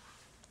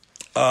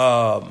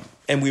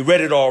 and we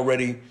read it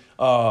already,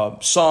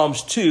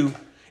 Psalms 2,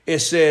 it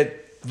said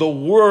the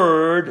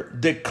word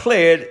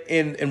declared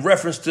in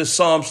reference to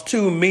Psalms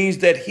 2 means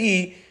that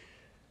he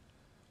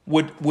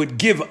would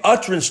give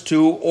utterance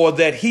to, or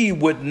that he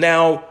would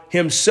now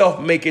himself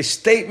make a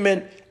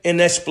statement in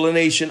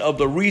explanation of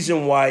the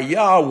reason why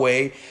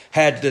Yahweh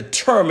had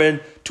determined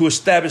to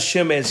establish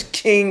him as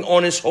king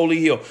on his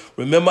holy hill.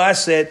 Remember, I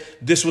said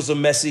this was a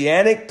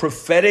messianic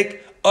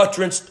prophetic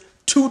utterance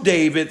to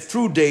David,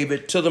 through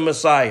David, to the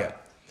Messiah.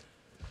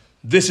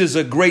 This is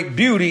a great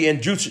beauty in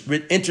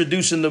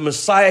introducing the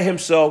Messiah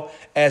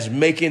himself as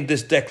making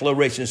this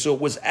declaration. So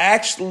it was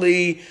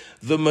actually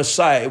the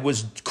Messiah. It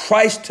was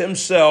Christ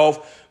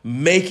himself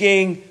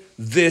making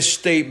this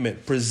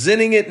statement,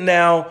 presenting it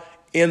now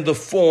in the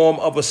form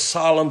of a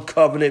solemn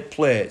covenant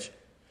pledge.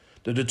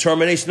 The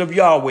determination of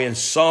Yahweh in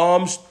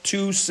Psalms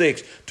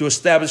 2:6 to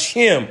establish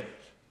him,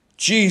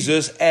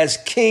 Jesus, as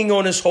king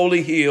on his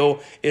holy hill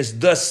is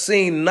thus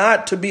seen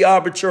not to be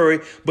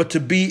arbitrary, but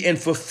to be in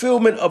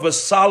fulfillment of a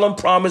solemn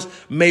promise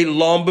made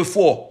long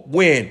before.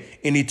 When?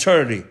 In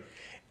eternity.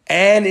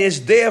 And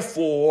is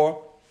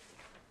therefore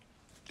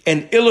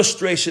an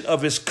illustration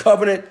of his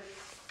covenant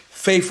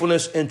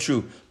faithfulness and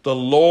truth. The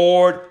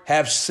Lord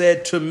have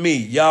said to me,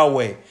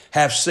 Yahweh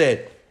have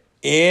said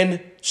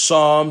in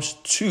Psalms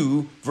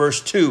 2,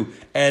 verse 2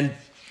 and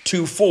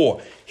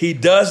 2:4. He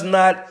does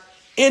not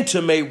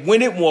intimate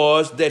when it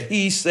was that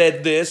he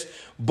said this,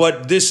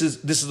 but this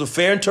is a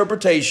fair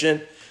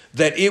interpretation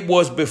that it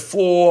was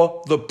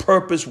before the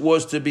purpose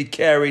was to be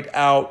carried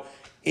out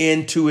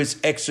into its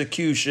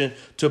execution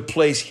to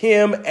place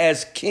him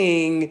as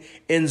king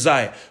in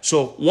Zion.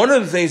 So one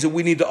of the things that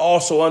we need to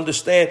also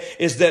understand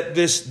is that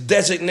this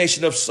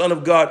designation of Son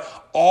of God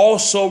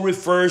also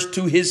refers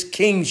to his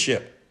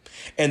kingship.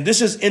 And this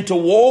is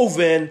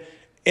interwoven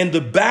in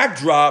the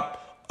backdrop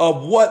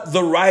of what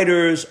the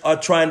writers are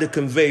trying to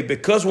convey.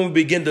 Because when we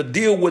begin to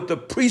deal with the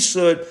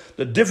priesthood,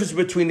 the difference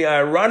between the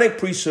Aaronic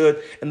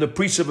priesthood and the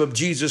priesthood of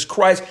Jesus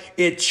Christ,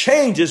 it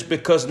changes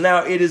because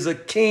now it is a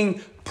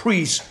king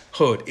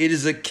priesthood. It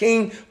is a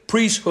king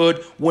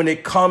priesthood when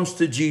it comes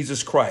to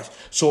Jesus Christ.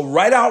 So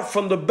right out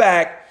from the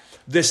back,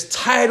 this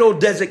title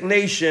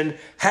designation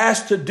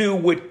has to do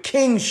with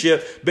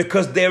kingship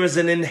because there is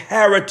an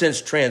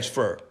inheritance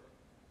transfer.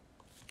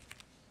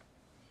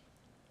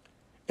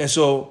 And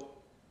so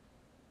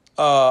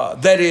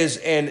that is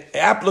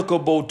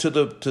applicable to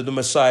the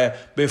Messiah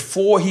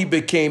before he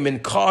became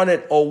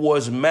incarnate or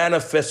was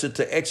manifested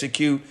to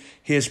execute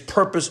his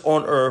purpose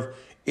on earth.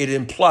 It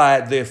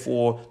implied,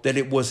 therefore, that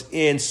it was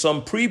in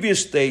some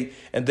previous state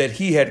and that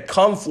he had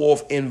come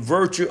forth in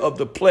virtue of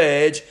the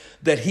pledge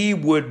that he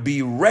would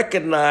be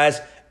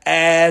recognized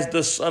as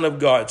the Son of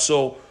God.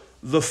 So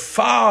the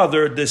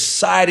Father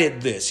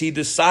decided this. He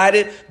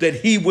decided that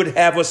he would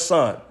have a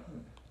son.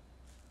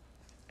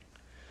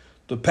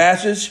 The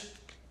passage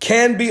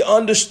can be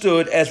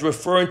understood as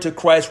referring to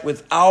Christ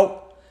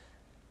without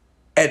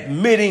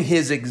admitting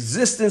his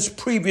existence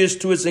previous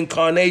to his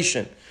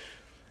incarnation.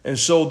 And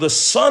so the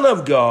Son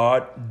of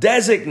God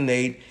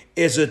designate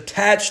is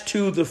attached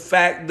to the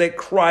fact that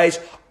Christ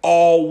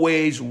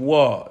always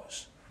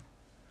was.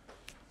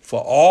 For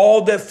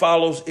all that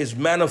follows is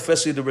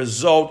manifestly the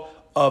result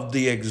of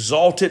the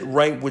exalted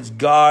rank which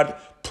God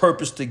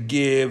purposed to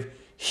give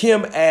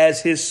him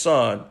as his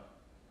son.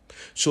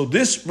 So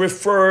this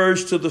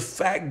refers to the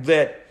fact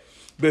that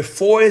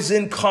before his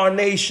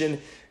incarnation,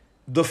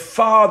 the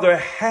Father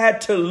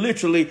had to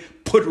literally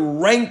put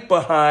rank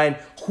behind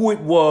who it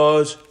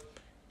was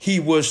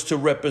he was to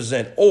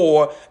represent,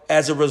 or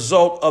as a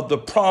result of the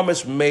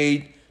promise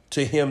made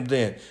to him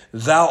then.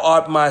 Thou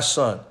art my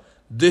son.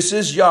 This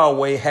is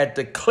Yahweh had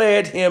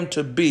declared him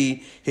to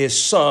be his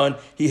son.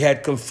 He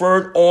had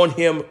conferred on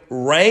him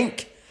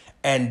rank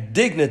and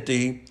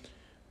dignity,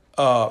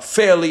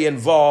 fairly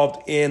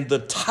involved in the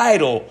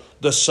title,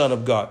 the Son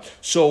of God.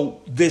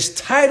 So this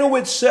title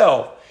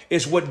itself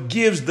is what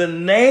gives the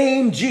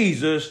name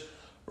Jesus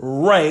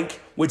rank,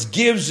 which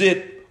gives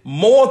it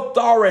more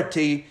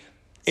authority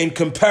in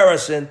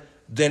comparison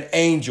than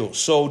angels.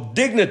 So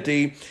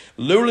dignity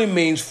literally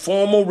means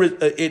formal,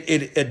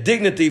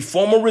 dignity,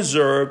 formal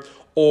reserve,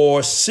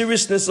 or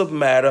seriousness of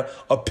matter,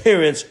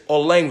 appearance, or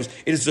language.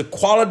 It is the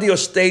quality or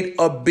state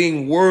of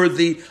being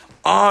worthy,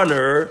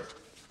 honor,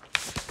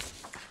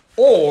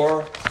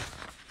 or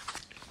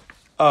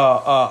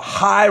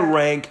high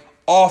rank,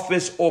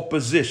 office, or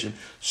position.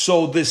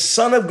 So this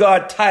Son of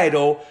God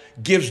title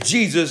gives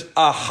Jesus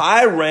a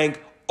high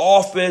rank,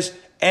 office,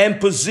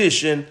 and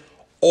position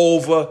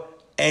over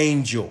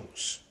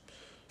angels.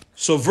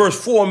 So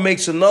verse 4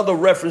 makes another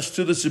reference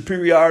to the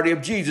superiority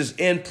of Jesus.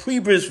 In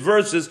previous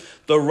verses,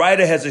 the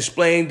writer has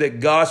explained that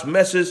God's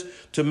message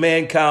to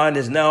mankind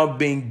is now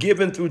being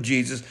given through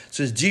Jesus.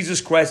 Since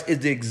Jesus Christ is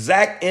the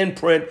exact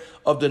imprint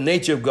of the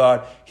nature of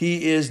God,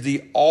 he is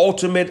the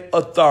ultimate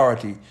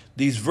authority.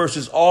 These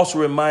verses also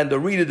remind the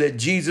reader that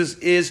Jesus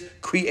is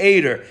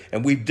creator,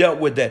 and we've dealt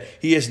with that.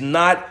 He is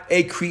not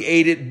a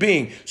created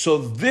being. So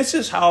this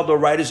is how the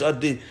writers are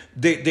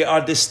they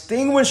are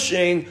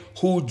distinguishing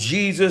who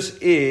Jesus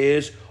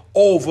is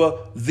over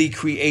the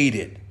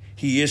created.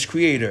 He is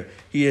creator.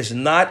 He is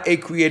not a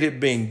created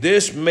being.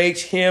 This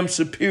makes him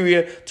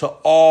superior to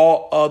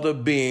all other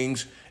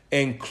beings,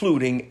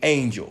 including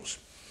angels.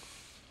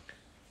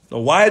 Now,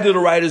 why do the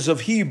writers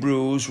of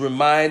Hebrews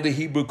remind the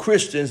Hebrew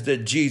Christians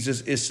that Jesus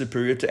is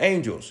superior to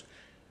angels?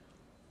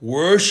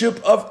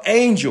 Worship of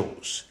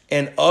angels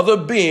and other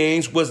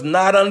beings was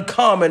not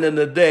uncommon in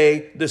the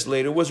day this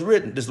letter was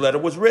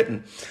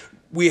written.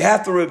 We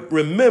have to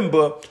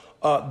remember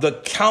the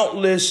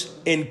countless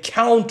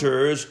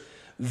encounters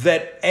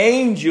that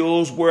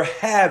angels were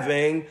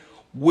having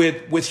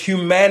with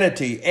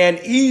humanity and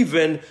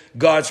even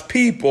God's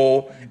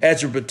people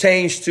as it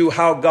pertains to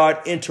how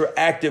God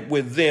interacted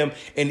with them,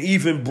 and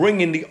even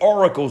bringing the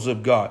oracles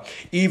of God,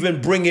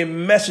 even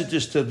bringing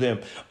messages to them.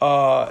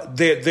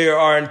 There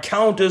are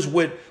encounters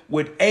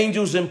with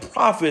angels and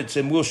prophets,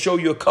 and we'll show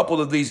you a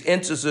couple of these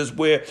instances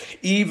where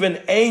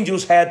even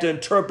angels had to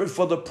interpret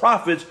for the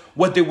prophets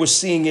what they were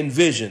seeing in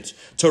visions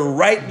to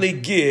rightly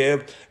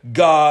give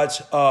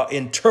God's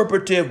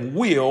interpretive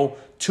will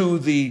to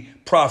the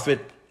prophet.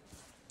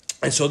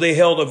 And so they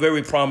held a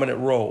very prominent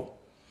role.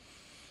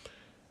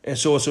 And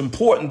so it's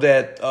important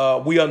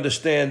that we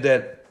understand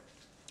that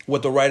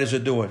what the writers are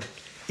doing.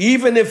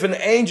 Even if an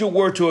angel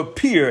were to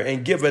appear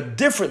and give a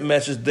different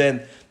message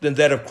than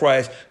that of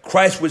Christ,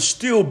 Christ would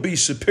still be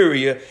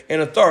superior in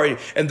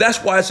authority. And that's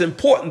why it's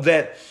important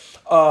that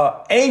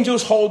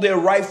angels hold their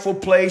rightful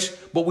place,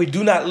 but we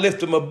do not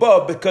lift them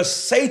above, because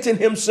Satan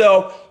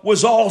himself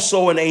was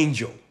also an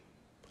angel.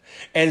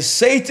 And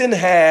Satan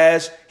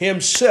has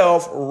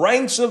himself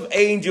ranks of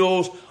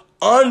angels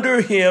under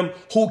him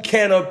who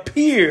can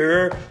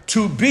appear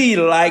to be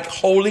like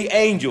holy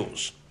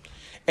angels.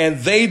 And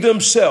they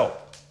themselves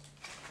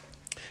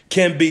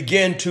can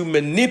begin to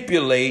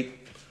manipulate,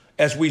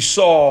 as we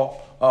saw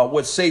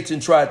what Satan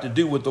tried to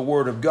do with the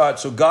word of God.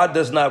 So God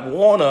does not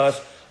want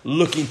us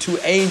looking to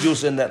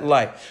angels in that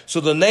light. So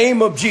the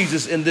name of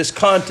Jesus in this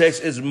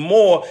context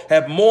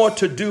have more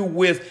to do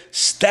with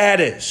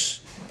status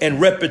and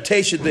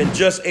reputation than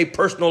just a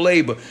personal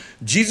labor.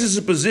 Jesus'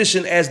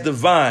 position as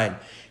divine,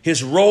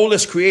 his role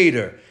as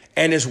creator,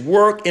 and his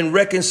work in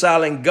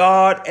reconciling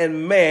God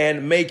and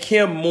man make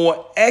him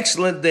more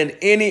excellent than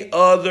any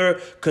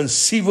other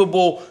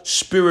conceivable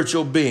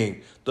spiritual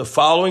being. The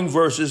following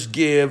verses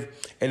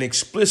give an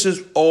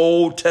explicit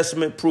Old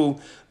Testament proof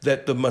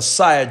that the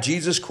Messiah,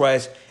 Jesus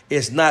Christ,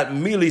 is not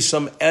merely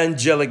some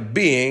angelic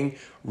being.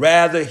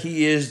 Rather,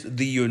 he is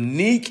the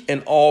unique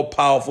and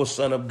all-powerful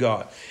Son of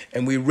God.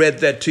 And we read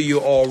that to you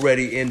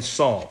already in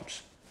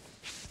Psalms.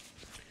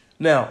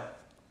 Now,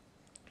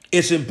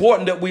 it's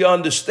important that we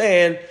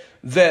understand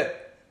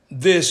that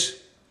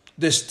this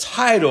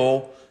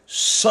title,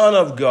 Son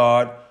of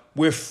God,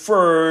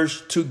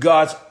 refers to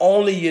God's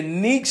only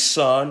unique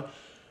Son,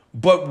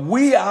 but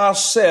we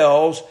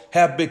ourselves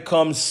have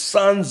become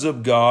sons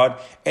of God.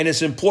 And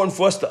it's important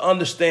for us to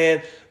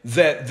understand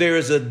that there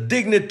is a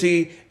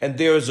dignity and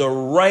there is a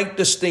rank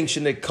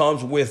distinction that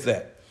comes with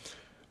that.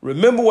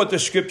 Remember what the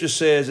scripture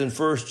says in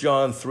 1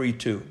 John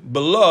 3:2.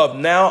 Beloved,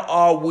 now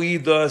are we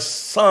the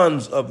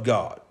sons of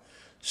God,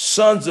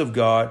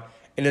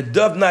 and it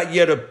doth not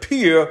yet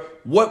appear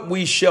what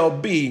we shall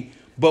be.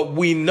 But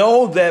we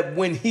know that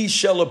when he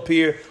shall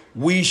appear,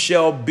 we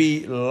shall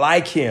be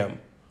like him,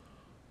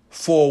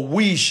 for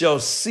we shall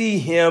see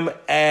him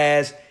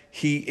as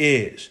he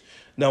is.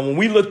 Now, when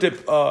we looked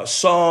at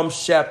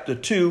Psalms chapter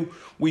 2,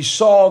 we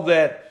saw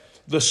that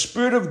the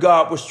Spirit of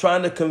God was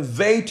trying to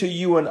convey to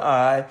you and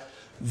I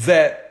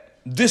that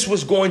this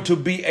was going to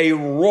be a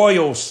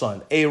royal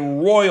son, a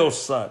royal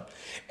son.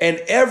 And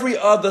every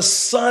other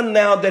son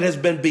now that has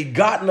been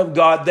begotten of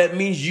God, that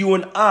means you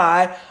and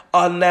I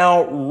are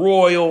now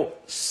royal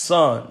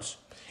sons.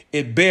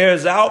 It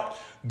bears out.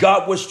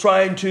 God was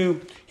trying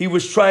to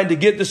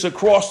get this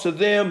across to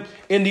them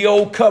in the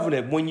old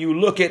covenant. When you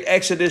look at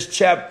Exodus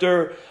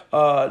chapter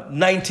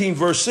 19,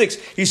 verse 6,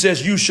 he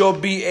says, you shall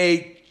be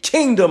a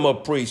kingdom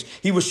of priests.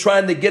 He was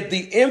trying to get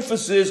the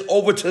emphasis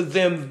over to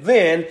them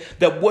then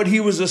that what he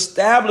was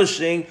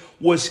establishing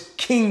was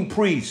king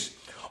priests.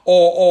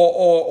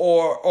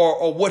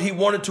 Or what he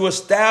wanted to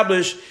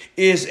establish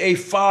is a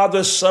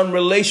father-son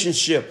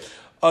relationship,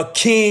 a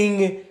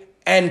king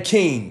and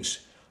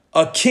kings,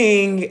 a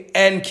king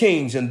and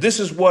kings. And this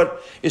is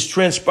what is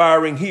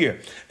transpiring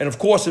here. And of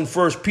course, in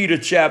 1 Peter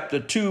chapter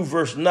 2,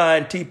 verse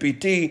 9,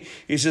 TPT,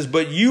 he says,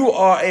 but you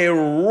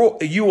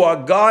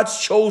are God's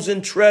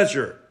chosen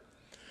treasure,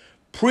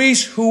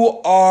 priests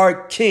who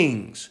are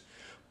kings,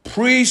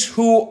 priests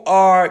who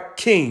are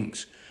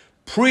kings,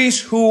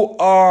 priests who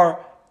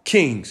are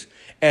kings.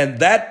 And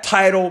that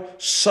title,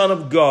 Son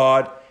of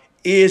God,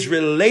 is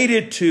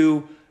related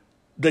to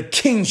the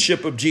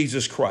kingship of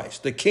Jesus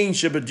Christ, the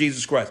kingship of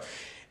Jesus Christ.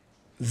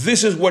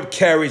 This is what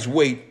carries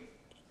weight.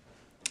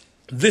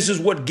 This is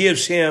what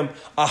gives him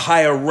a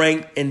higher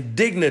rank and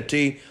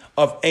dignity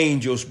of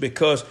angels,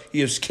 because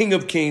he is King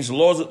of Kings,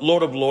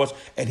 Lord of Lords,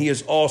 and he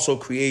is also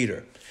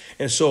creator.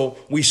 And so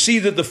we see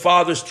that the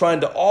Father is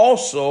trying to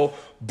also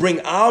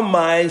bring our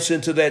minds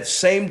into that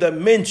same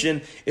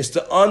dimension, is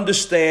to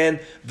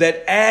understand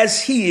that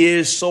as he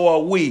is, so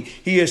are we.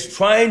 He is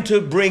trying to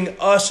bring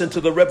us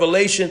into the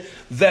revelation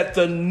that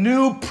the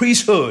new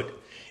priesthood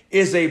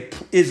is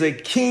a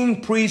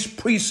king priest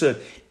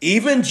priesthood.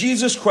 Even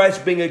Jesus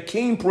Christ being a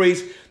king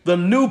priest, the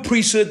new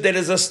priesthood that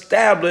is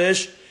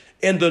established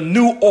in the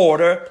new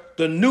order,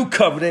 the new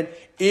covenant,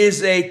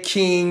 is a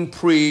king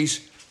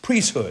priest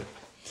priesthood.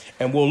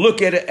 And we'll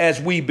look at it as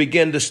we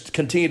begin to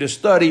continue to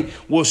study.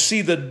 We'll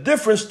see the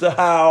difference to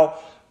how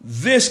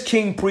this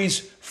king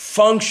priest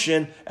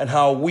function and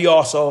how we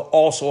also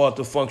are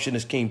to function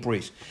as king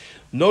priests.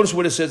 Notice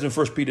what it says in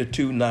 1 Peter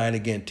 2:9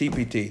 again,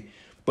 TPT.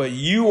 But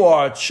you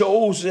are a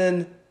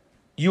chosen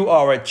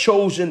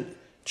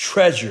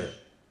treasure,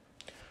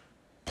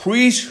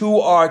 priests who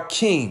are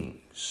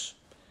kings,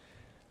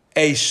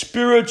 a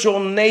spiritual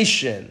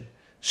nation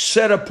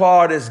set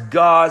apart as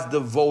God's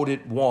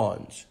devoted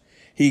ones.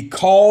 He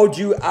called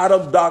you out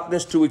of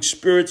darkness to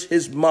experience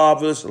his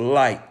marvelous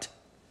light.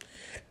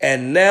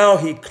 And now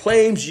he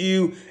claims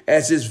you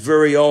as his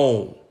very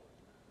own.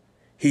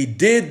 He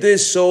did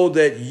this so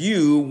that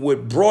you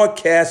would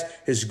broadcast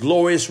his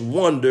glorious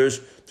wonders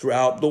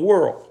throughout the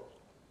world.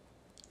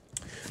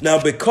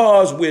 Now,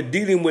 because we're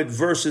dealing with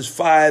verses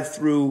 5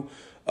 through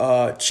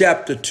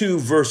chapter 2,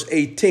 verse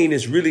 18,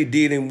 is really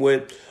dealing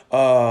with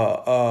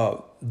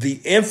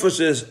the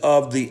emphasis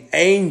of the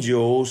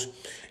angels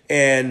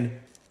and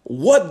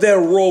what their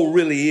role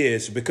really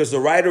is, because the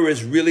writer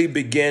has really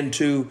begun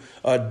to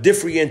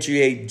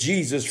differentiate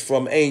Jesus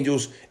from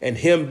angels, and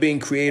him being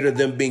creator,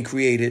 them being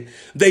created.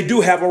 They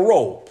do have a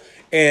role.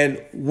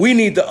 And we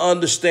need to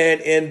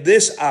understand in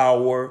this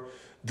hour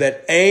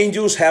that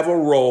angels have a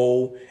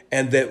role,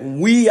 and that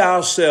we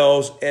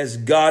ourselves as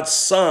God's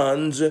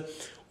sons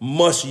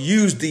must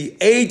use the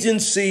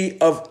agency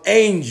of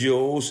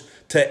angels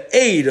to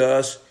aid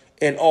us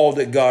in all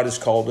that God has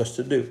called us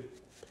to do.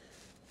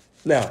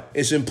 Now,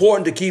 it's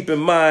important to keep in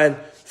mind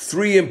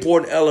three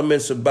important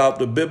elements about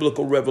the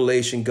biblical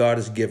revelation God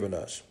has given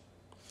us.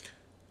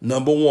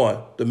 Number one,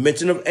 the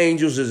mention of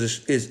angels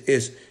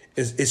is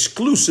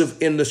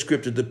exclusive in the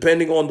scripture.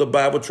 Depending on the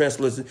Bible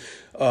translation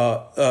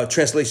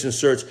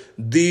search,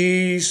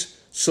 these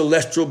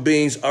celestial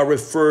beings are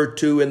referred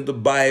to in the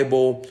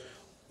Bible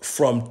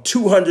from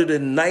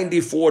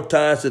 294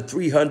 times to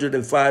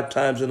 305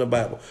 times in the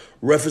Bible.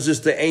 References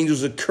to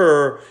angels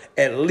occur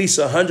at least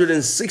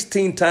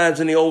 116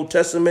 times in the Old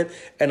Testament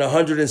and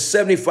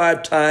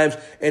 175 times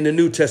in the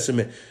New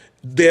Testament.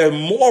 There are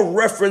more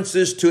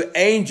references to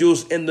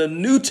angels in the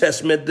New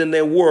Testament than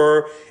there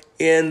were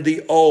in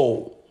the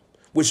Old,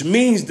 which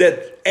means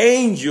that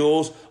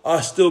angels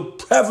are still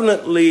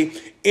prevalently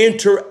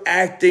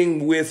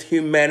interacting with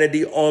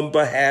humanity on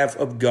behalf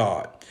of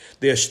God.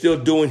 They're still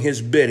doing his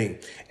bidding,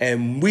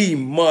 and we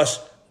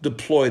must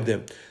deploy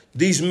them.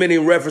 These many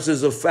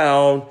references are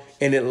found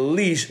in at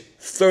least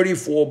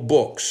 34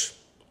 books.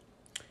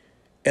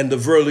 And the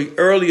very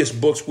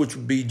earliest books, which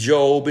would be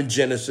Job and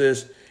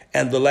Genesis,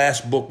 and the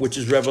last book, which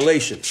is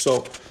Revelation.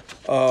 So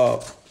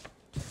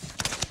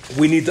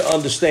we need to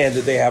understand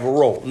that they have a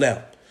role.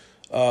 Now,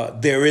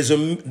 there is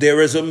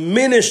a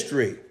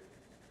ministry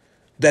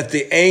that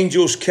the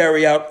angels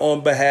carry out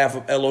on behalf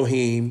of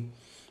Elohim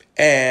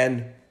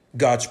and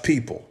God's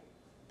people.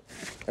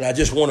 And I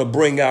just want to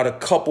bring out a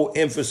couple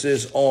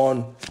emphasis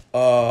on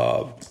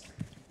how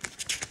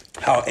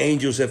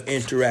angels have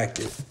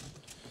interacted.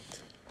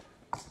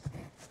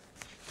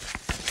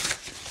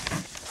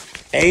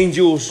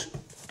 Angels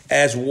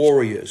as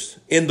warriors.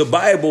 In the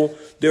Bible,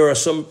 there are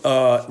some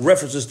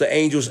references to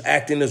angels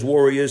acting as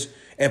warriors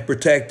and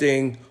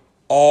protecting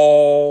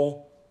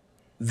all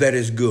that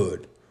is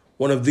good.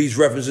 One of these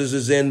references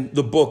is in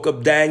the book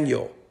of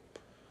Daniel,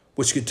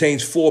 which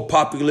contains 4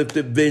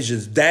 apocalyptic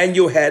visions.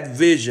 Daniel had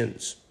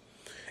visions,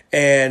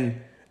 and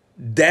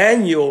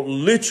Daniel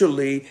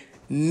literally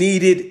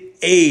needed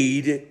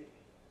aid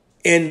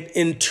in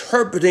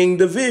interpreting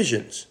the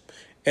visions.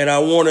 And I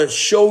want to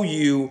show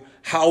you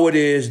how it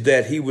is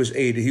that he was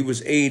aided. He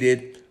was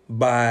aided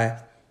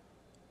by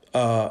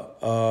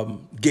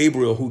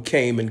Gabriel, who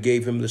came and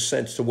gave him the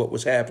sense to what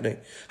was happening.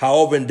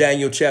 However, in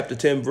Daniel chapter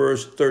 10,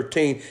 verse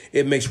 13,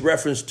 it makes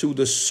reference to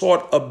the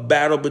sort of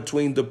battle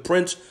between the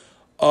prince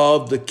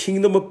of the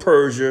kingdom of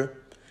Persia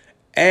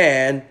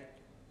and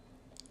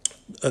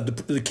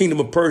the kingdom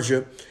of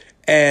Persia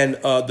and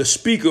the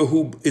speaker,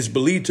 who is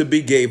believed to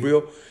be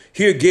Gabriel.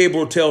 Here,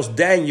 Gabriel tells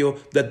Daniel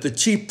that the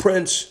chief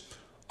prince,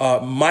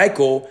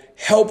 Michael,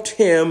 helped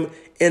him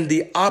in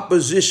the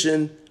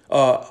opposition,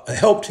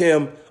 helped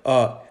him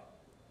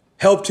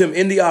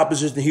in the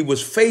opposition he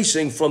was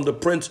facing from the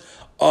prince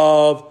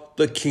of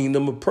the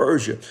kingdom of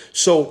Persia.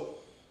 So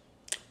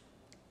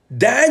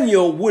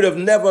Daniel would have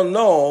never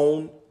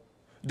known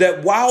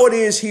that while it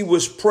is he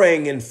was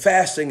praying and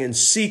fasting and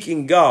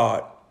seeking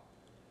God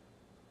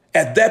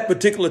at that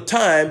particular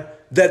time,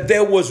 that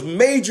there was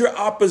major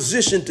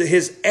opposition to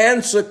his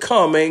answer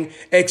coming,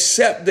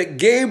 except that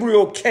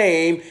Gabriel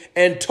came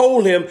and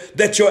told him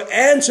that your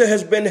answer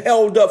has been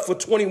held up for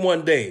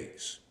 21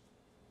 days.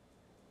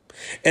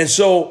 And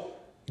so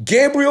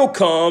Gabriel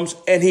comes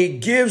and he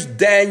gives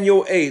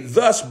Daniel aid.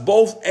 Thus,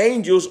 both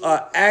angels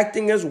are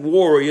acting as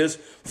warriors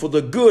for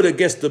the good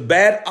against the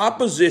bad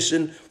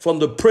opposition from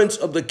the prince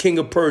of the king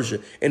of Persia.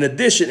 In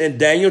addition, in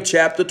Daniel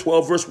chapter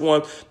 12, verse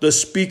 1, the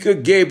speaker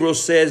Gabriel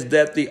says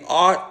that the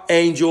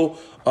archangel,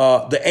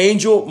 the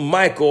angel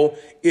Michael,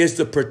 is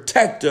the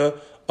protector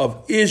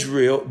of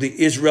Israel, the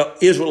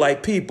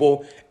Israelite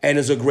people, and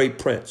is a great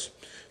prince.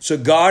 So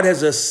God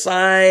has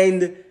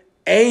assigned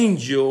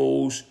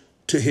angels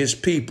to his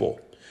people.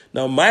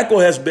 Now,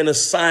 Michael has been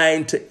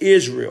assigned to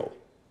Israel.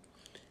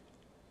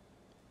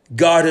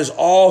 God has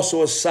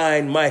also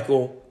assigned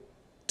Michael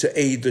to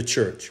aid the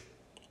church.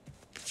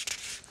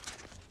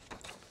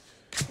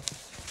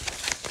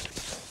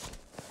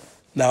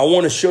 Now, I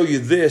want to show you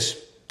this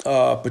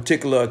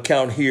particular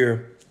account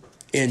here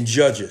in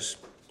Judges.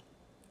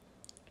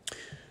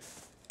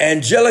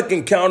 Angelic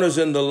encounters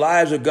in the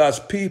lives of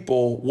God's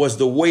people was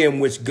the way in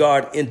which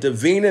God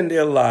intervened in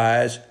their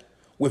lives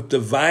with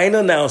divine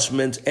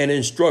announcements and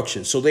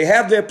instructions. So they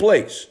have their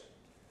place.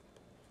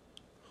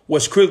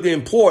 What's critically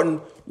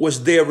important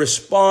was their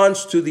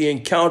response to the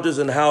encounters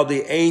and how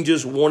the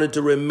angels wanted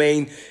to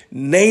remain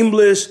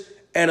nameless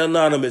and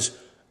anonymous.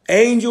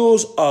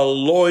 Angels are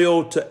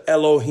loyal to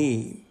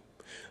Elohim.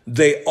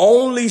 They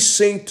only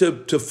seek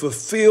to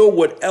fulfill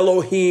what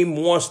Elohim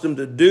wants them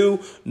to do,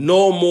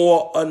 no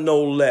more or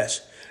no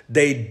less.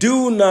 They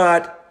do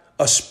not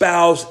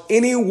espouse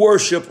any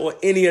worship or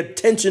any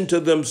attention to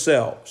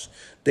themselves.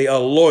 They are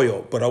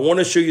loyal. But I want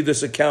to show you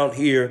this account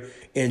here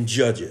in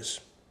Judges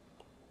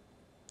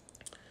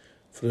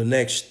for the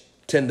next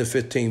 10 to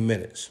 15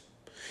 minutes.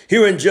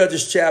 Here in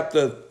Judges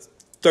chapter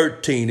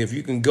 13, if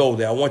you can go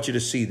there, I want you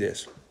to see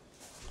this.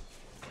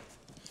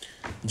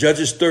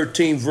 Judges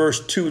 13,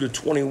 verse 2 to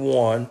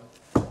 21.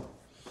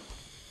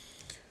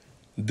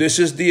 This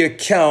is the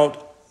account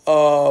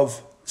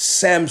of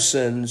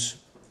Samson's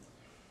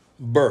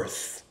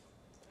birth,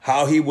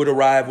 how he would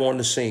arrive on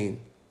the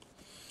scene.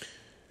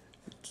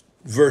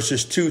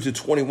 Verses 2 to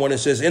 21, it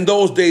says, in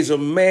those days, a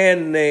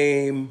man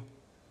named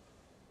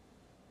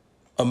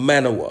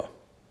Manoah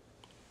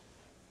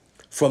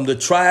from the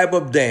tribe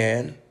of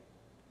Dan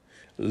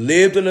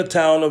lived in the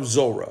town of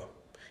Zorah.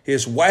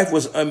 His wife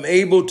was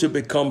unable to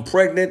become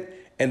pregnant,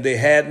 and they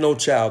had no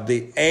child.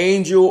 The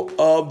angel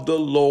of the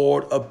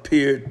Lord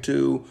appeared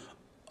to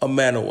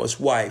Manoah's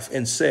wife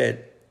and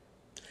said,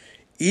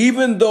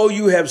 even though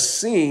you have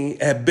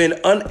been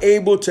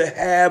unable to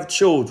have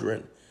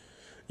children,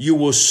 you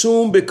will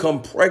soon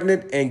become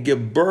pregnant and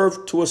give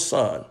birth to a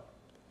son.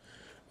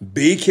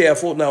 Be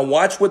careful. Now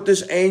watch what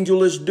this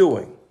angel is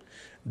doing.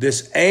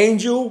 This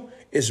angel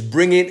is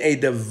bringing a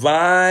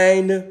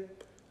divine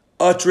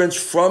utterance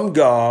from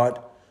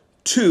God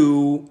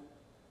to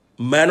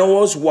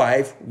Manoah's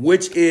wife,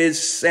 which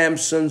is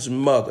Samson's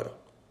mother.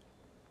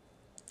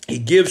 He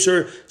gives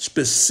her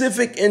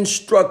specific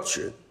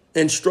instruction,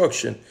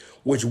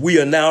 which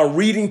we are now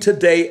reading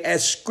today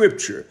as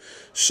scripture.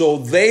 So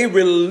they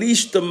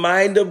released the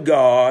mind of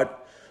God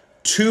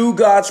to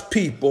God's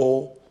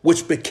people,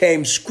 which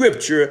became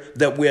scripture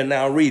that we are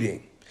now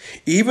reading.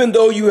 Even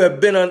though you have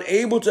been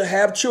unable to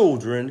have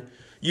children,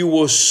 You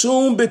will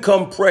soon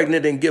become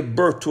pregnant and give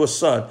birth to a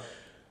son.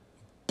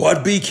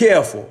 But be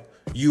careful.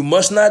 You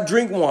must not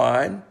drink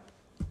wine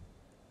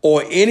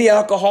or any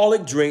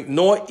alcoholic drink,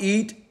 nor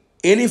eat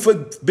any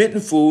forbidden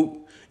food.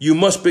 You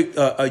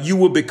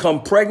will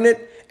become pregnant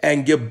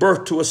and give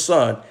birth to a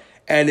son,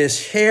 and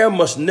his hair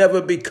must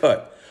never be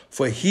cut,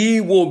 for he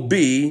will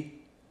be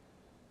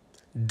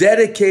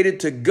dedicated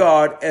to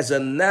God as a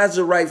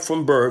Nazirite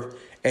from birth,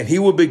 and he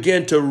will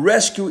begin to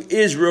rescue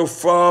Israel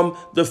from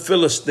the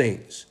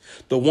Philistines.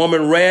 The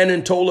woman ran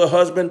and told her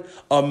husband,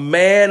 a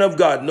man of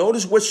God.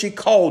 Notice what she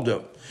called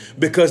him,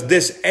 because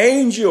this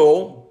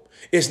angel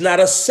is not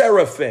a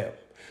seraphim.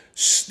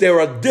 There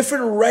are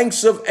different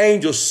ranks of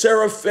angels.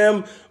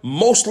 Seraphim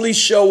mostly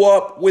show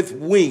up with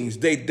wings.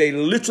 They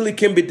literally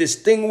can be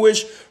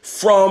distinguished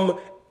from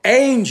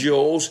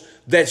angels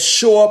that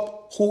show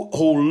up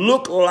who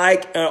look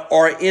like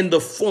are in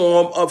the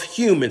form of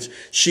humans.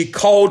 She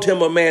called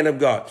him a man of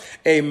God.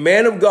 A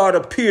man of God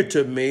appeared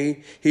to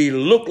me. He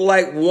looked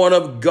like one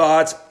of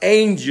God's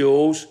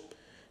angels,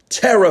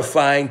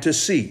 terrifying to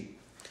see.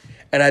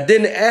 And I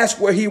didn't ask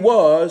where he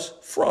was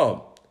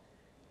from.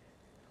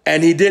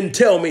 And he didn't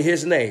tell me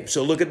his name.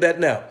 So look at that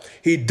now.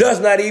 He does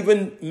not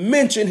even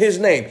mention his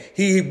name.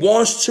 He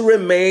wants to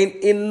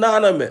remain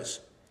anonymous.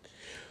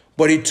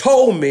 But he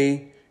told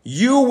me,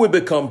 you will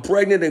become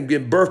pregnant and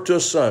give birth to a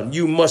son.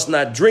 You must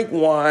not drink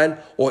wine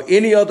or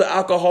any other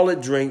alcoholic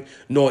drink,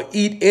 nor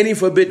eat any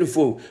forbidden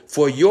food.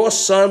 For your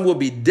son will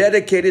be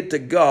dedicated to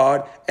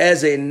God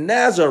as a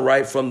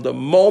Nazirite from the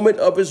moment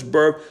of his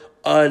birth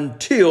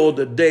until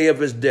the day of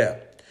his death.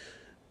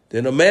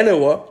 Then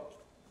Manoah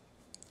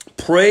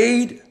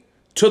prayed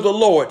to the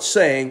Lord,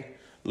 saying,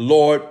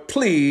 Lord,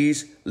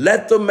 please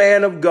let the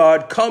man of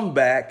God come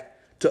back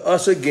to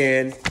us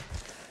again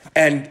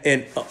and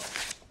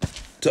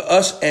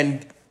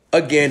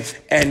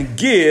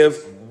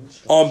give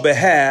on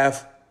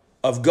behalf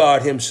of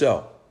God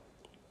himself.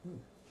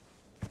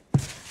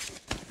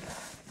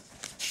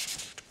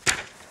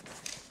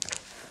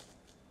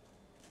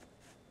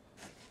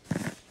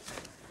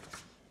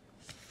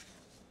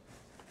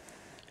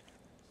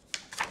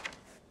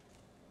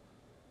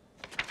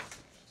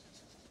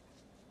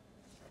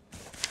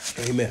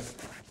 Amen.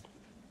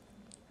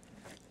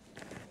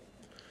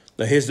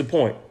 Now here's the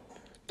point.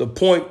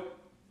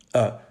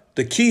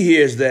 The key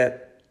here is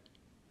that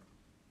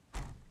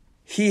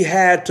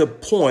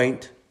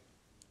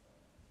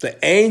the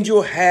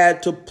angel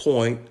had to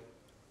point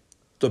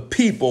the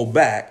people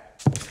back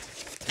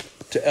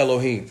to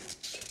Elohim.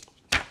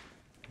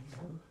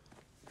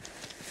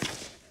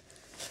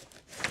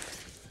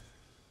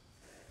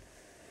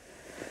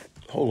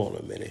 Hold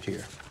on a minute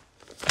here.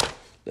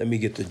 Let me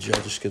get the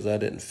Judges, because I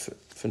didn't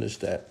finish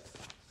that.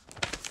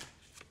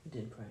 It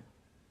didn't print.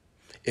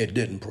 It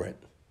didn't print.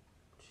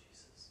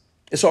 Jesus.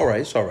 It's all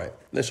right. It's all right.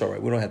 That's all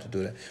right. We don't have to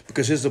do that.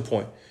 Because here's the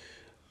point.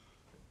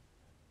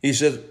 He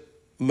says,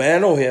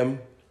 Manoah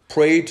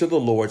prayed to the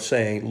Lord,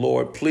 saying,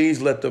 Lord,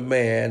 please let the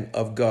man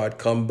of God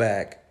come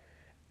back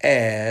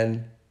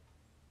and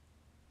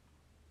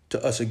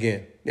to us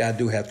again. Yeah, I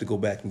do have to go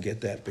back and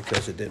get that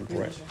because it didn't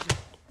print.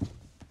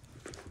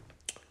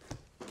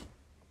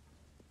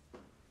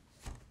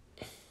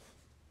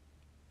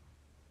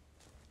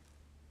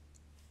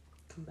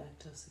 Come back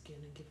to us again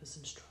and give us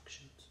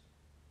instructions.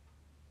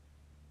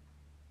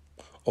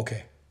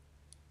 Okay.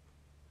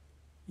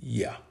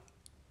 Yeah.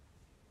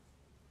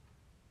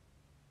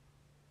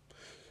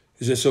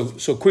 He says,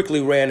 so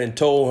quickly ran and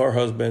told her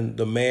husband,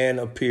 the man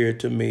appeared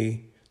to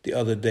me the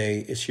other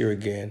day, is here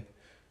again.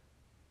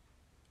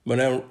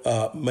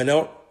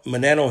 Manoah,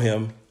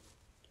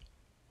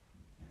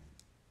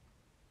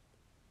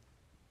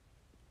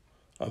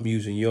 I'm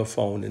using your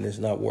phone and it's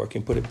not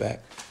working. Put it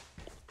back.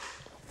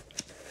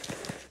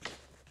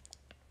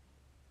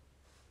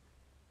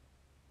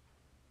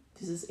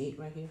 This is 8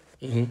 right here.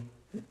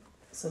 Mm-hmm.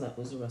 So that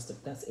was the rest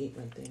of, that's 8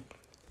 right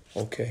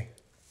there. Okay.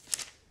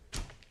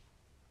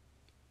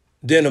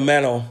 Then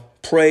Manoah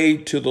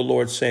prayed to the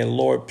Lord, saying,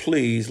 Lord,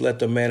 please let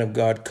the man of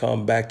God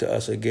come back to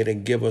us again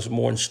and give us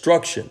more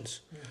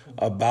instructions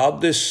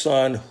about this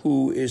son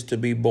who is to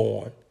be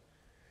born.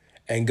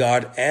 And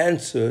God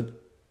answered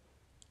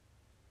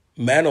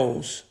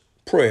Manoah's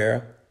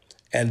prayer,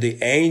 and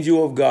the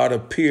angel of God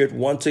appeared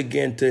once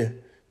again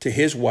to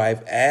his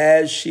wife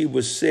as she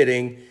was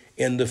sitting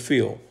in the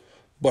field.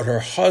 But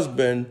her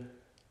husband,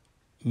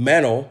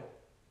 Manoah,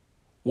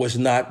 was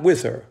not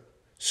with her.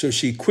 So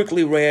she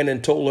quickly ran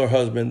and told her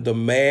husband, the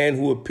man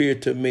who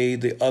appeared to me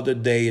the other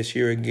day is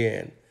here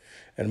again.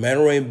 And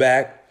Manoah ran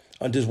back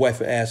unto his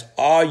wife and asked,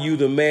 are you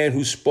the man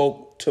who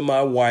spoke to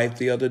my wife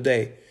the other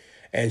day?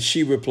 And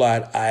she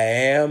replied, I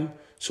am.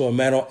 So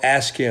Manoah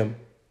asked him,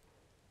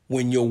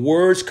 when your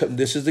words come,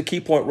 this is the key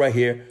point right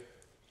here.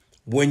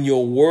 When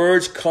your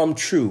words come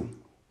true,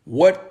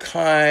 what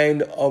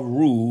kind of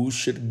rules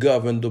should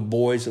govern the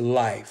boy's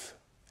life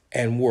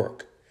and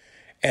work?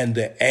 And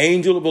the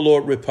angel of the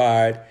Lord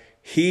replied,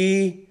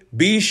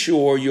 be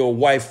sure your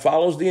wife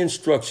follows the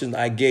instructions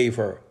I gave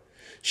her.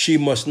 She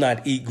must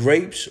not eat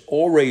grapes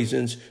or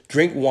raisins,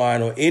 drink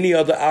wine or any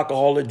other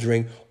alcoholic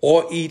drink,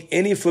 or eat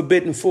any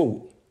forbidden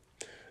food.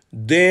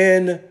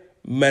 Then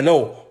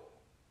Manoah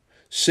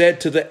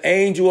said to the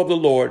angel of the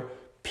Lord,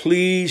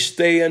 please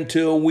stay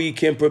until we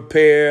can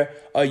prepare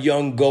a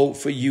young goat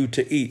for you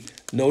to eat.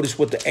 Notice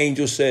what the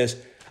angel says.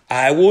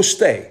 I will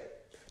stay.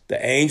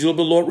 The angel of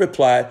the Lord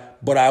replied,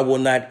 but I will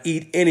not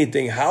eat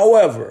anything.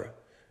 However,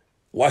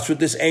 watch what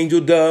this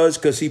angel does,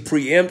 because he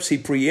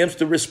preempts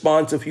the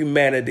response of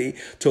humanity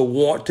to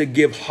want to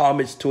give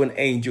homage to an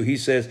angel. He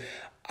says,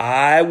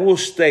 I will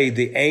stay.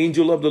 The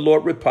angel of the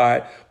Lord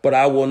replied, but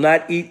I will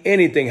not eat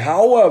anything.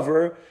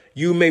 However,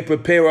 you may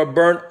prepare a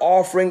burnt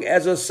offering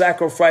as a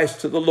sacrifice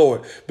to the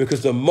Lord.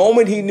 Because the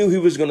moment he knew he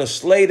was going to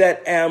slay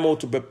that animal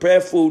to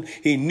prepare food,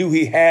 he knew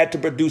he had to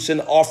produce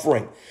an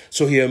offering.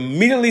 So he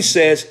immediately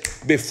says,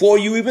 before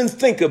you even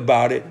think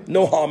about it,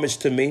 no homage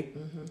to me.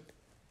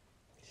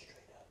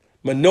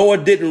 Manoah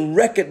didn't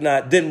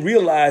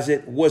realize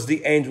it was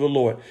the angel of the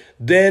Lord.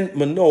 Then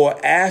Manoah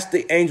asked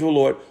the angel of the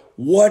Lord,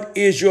 what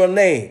is your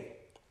name?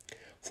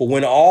 For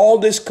when all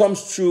this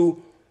comes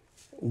true,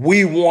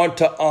 we want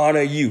to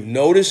honor you.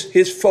 Notice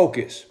his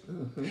focus.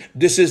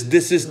 This is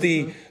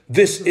the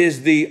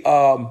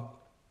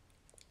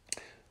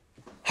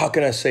how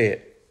can I say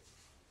it?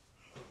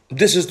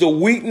 This is the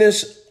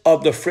weakness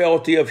of the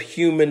frailty of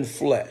human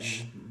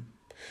flesh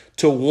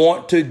to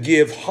want to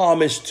give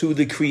homage to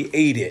the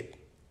created.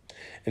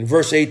 And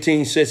verse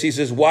 18 says, he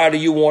says, why do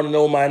you want to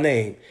know my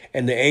name?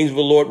 And the angel of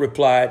the Lord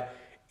replied,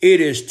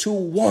 it is too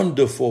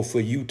wonderful for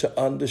you to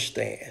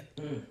understand.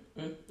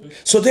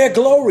 So they're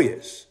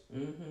glorious.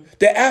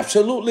 They're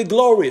absolutely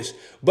glorious,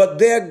 but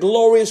they're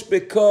glorious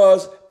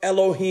because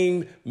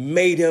Elohim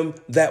made him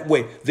that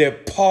way. They're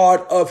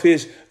part of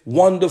his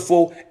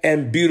wonderful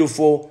and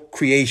beautiful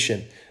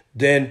creation.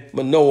 Then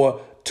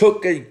Manoah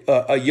took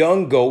a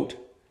young goat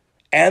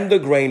and the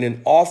grain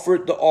and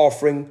offered the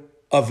offering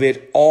of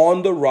it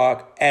on the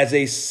rock as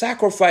a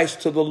sacrifice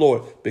to the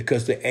Lord,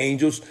 because the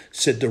angels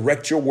said,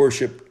 direct your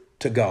worship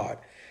to God.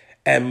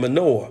 And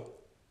Manoah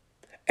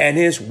and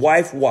his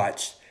wife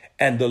watched,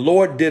 and the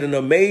Lord did an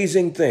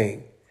amazing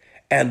thing.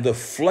 And the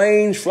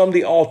flames from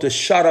the altar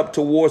shot up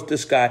towards the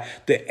sky.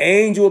 The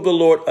angel of the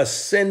Lord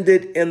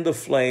ascended in the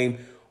flame.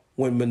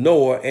 When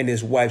Manoah and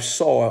his wife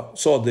saw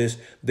this,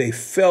 they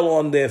fell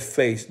on their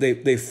face.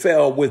 They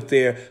fell with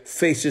their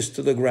faces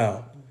to the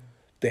ground.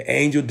 The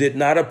angel did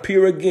not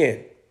appear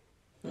again.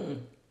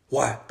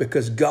 Why?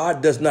 Because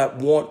God does not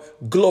want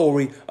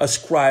glory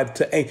ascribed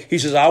to angels. He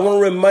says, I want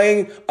to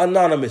remain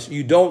anonymous.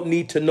 You don't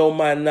need to know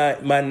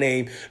my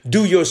name.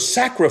 Do your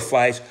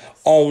sacrifice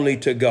only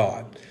to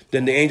God.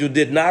 Then the angel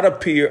did not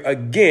appear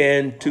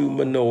again to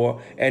Manoah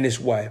and his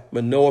wife.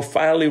 Manoah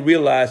finally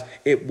realized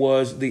it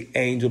was the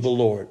angel of the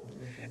Lord.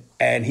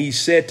 And he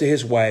said to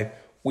his wife,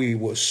 we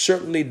will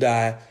certainly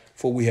die,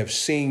 for we have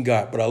seen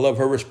God. But I love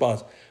her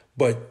response.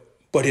 But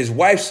his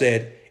wife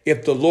said,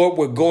 if the Lord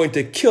were going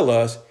to kill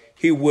us,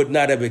 he would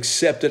not have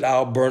accepted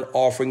our burnt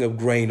offering of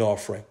grain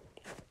offering.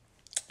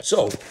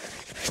 So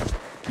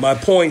my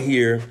point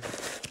here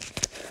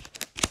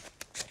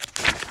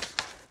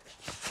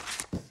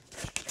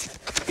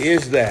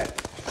is that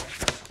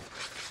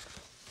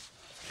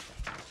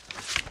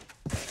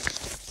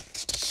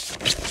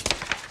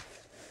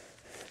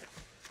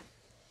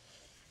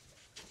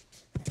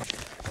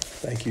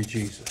thank you,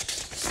 Jesus.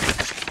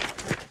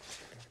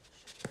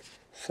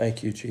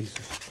 Thank you,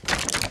 Jesus.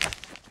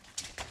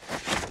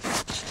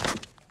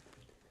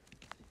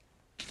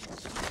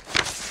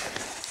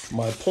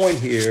 My point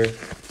here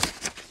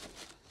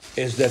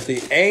is that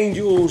the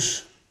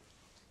angels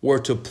were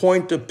to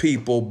point the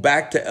people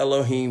back to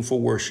Elohim for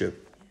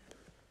worship.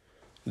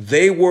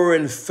 They were,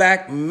 in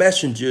fact,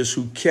 messengers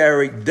who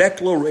carried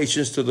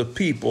declarations to the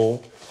people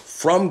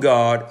from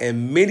God,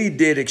 and many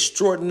did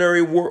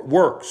extraordinary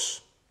works.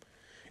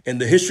 In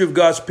the history of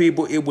God's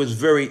people, it was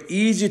very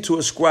easy to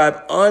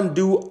ascribe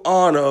undue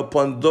honor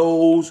upon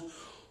those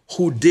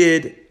who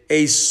did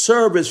a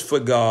service for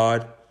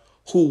God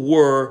who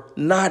were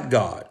not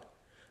God.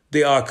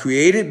 They are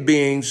created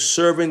beings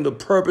serving the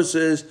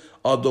purposes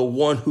of the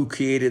one who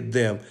created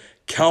them.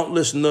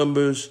 Countless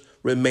numbers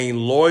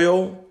remain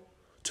loyal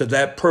to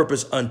that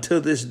purpose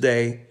until this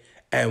day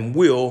and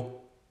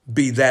will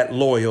be that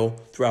loyal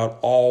throughout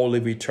all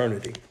of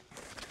eternity.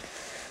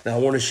 Now, I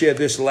want to share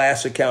this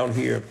last account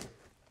here,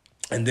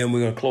 and then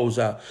we're going to close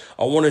out.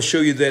 I want to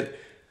show you that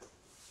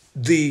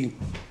the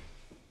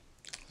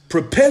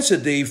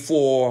propensity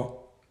for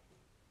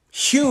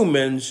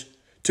humans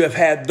to have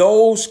had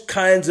those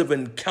kinds of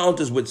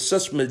encounters with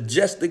such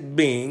majestic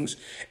beings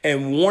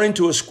and wanting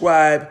to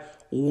ascribe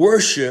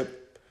worship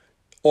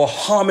or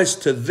homage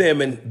to them,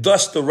 and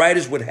thus the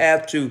writers would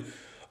have to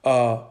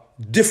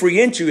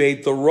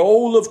differentiate the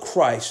role of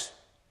Christ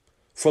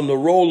from the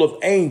role of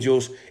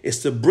angels, is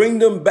to bring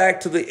them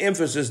back to the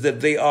emphasis that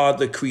they are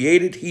the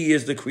created, he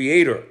is the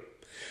creator.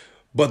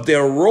 But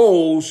their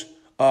roles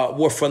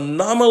were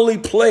phenomenally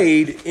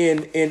played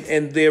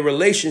in their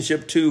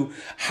relationship to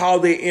how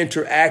they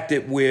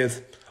interacted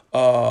with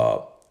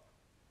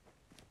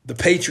the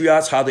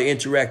patriarchs, how they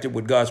interacted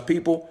with God's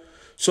people.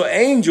 So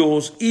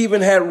angels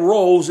even had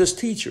roles as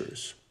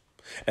teachers.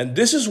 And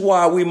this is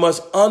why we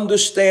must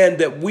understand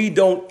that we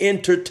don't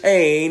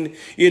entertain,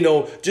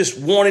 just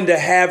wanting to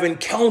have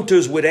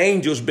encounters with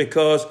angels,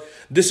 because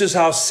this is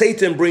how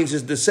Satan brings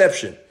his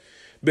deception,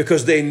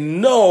 because they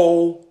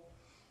know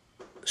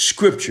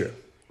Scripture.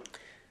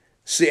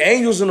 See,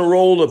 angels in the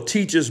role of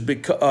teachers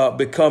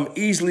become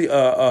easily,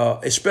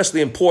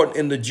 especially important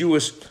in the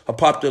Jewish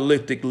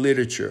apocalyptic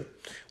literature.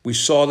 We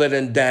saw that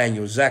in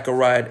Daniel,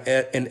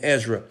 Zechariah, and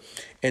Ezra.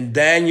 In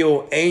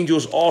Daniel,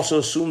 angels also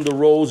assume the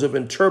roles of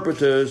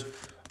interpreters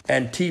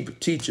and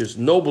teachers,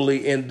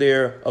 nobly in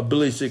their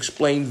ability to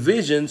explain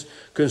visions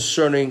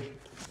concerning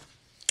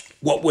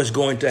what was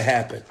going to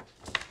happen.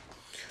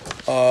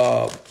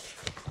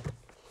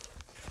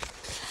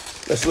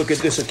 Let's look at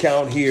this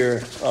account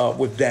here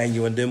with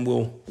Daniel, and then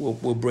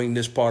we'll bring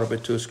this part of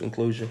it to its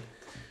conclusion.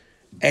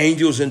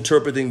 Angels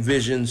interpreting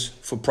visions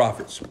for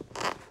prophets.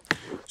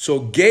 So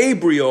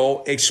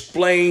Gabriel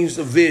explains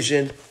the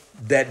vision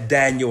that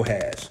Daniel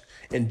has.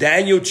 In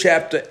Daniel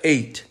chapter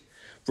 8,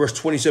 verse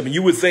 27,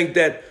 you would think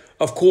that,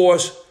 of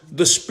course,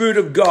 the Spirit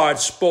of God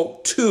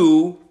spoke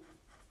to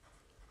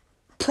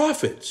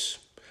prophets.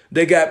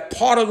 They got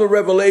part of the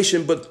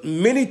revelation, but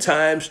many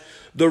times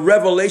the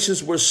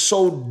revelations were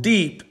so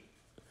deep,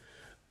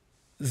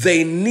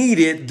 they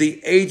needed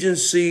the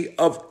agency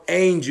of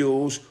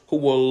angels who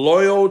were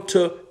loyal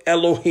to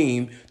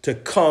Elohim to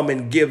come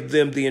and give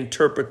them the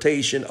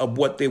interpretation of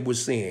what they were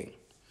seeing.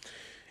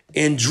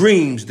 In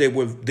dreams, they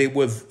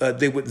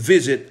would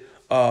visit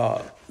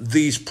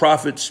these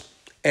prophets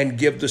and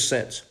give the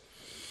sense.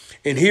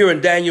 And here in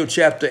Daniel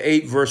chapter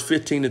 8, verse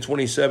 15 to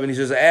 27, he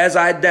says, as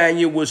I,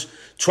 Daniel, was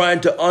trying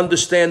to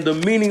understand the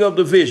meaning of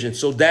the vision.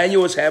 So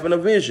Daniel is having a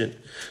vision.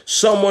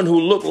 Someone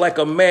who looked like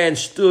a man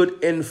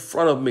stood in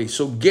front of me.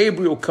 So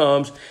Gabriel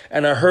comes,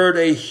 and I heard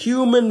a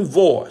human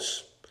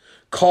voice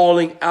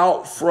calling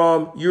out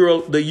from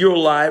the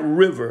Uri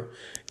River.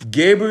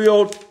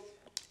 Gabriel,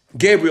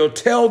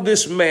 tell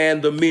this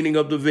man the meaning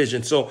of the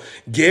vision. So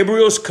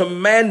Gabriel's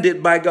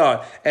commanded by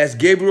God. As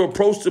Gabriel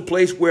approached the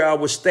place where I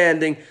was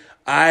standing,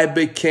 I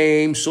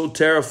became so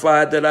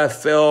terrified that I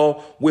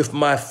fell with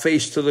my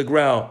face to the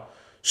ground.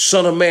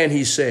 Son of man,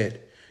 he said,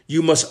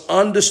 you must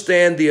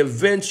understand the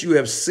events you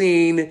have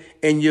seen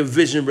in your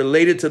vision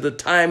related to the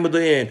time of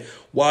the end.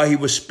 While he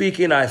was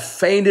speaking, I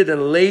fainted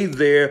and lay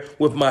there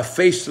with my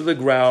face to the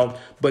ground.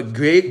 But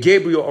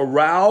Gabriel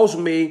aroused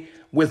me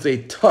with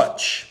a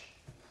touch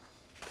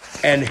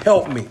and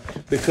helped me,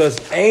 because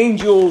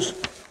angels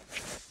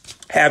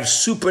have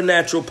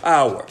supernatural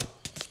power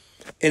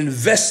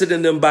invested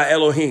in them by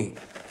Elohim.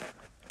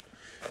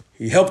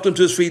 He helped him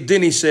to his feet.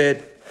 Then he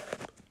said,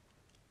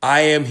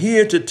 I am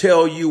here to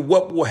tell you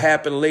what will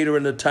happen later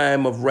in the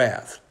time of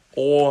wrath,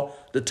 or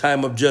the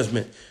time of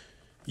judgment.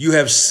 You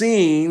have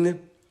seen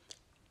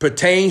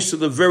pertains to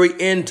the very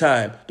end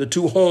time. The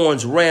two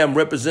horns, ram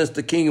represents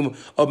the kingdom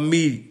of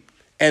Mede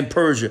and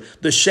Persia.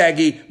 The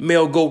shaggy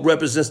male goat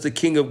represents the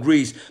king of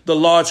Greece. The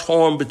large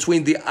horn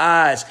between the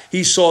eyes.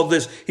 He saw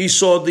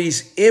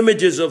these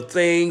images of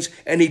things,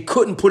 and he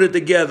couldn't put it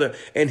together.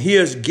 And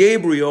here's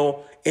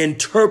Gabriel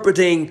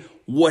interpreting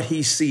what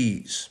he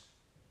sees.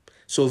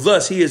 So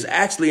thus, he is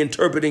actually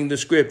interpreting the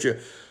scripture.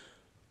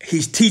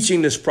 He's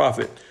teaching this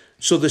prophet.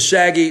 So the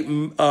shaggy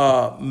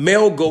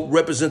male goat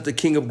represents the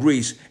king of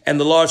Greece, and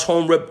the large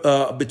horn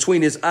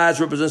between his eyes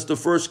represents the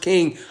first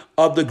king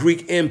of the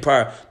Greek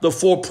Empire. The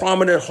four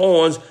prominent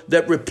horns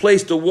that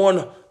replace the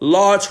one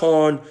large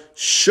horn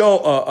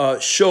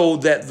show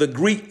that the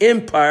Greek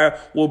Empire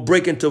will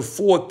break into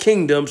four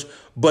kingdoms,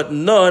 but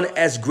none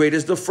as great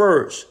as the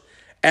first.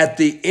 At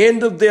the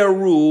end of their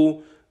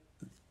rule,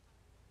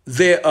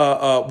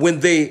 when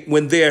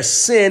their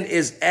sin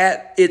is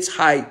at its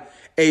height,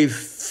 a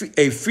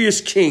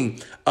fierce king,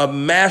 a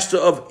master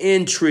of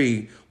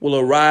intrigue, will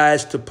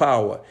arise to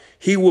power.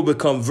 He will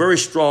become very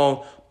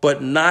strong,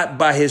 but not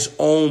by his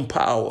own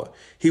power.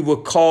 He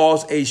will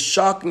cause a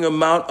shocking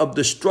amount of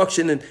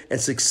destruction and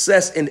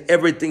success in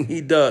everything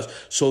he does.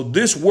 So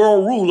this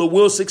world ruler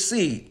will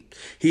succeed.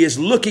 He is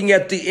looking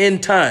at the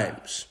end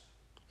times.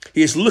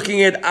 He is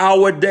looking at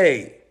our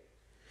day.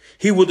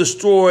 He will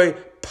destroy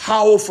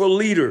powerful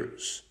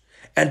leaders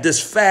and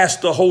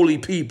disfast the holy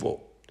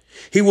people.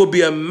 He will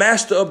be a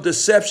master of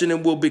deception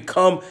and will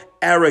become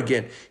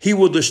arrogant. He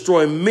will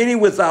destroy many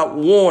without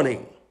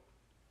warning.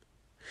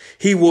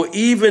 He will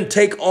even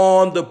take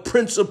on the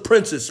Prince of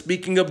Princes,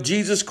 speaking of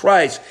Jesus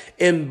Christ,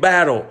 in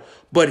battle,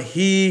 but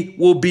he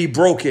will be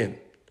broken,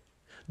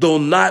 though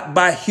not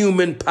by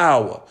human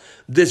power.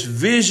 This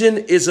vision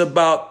is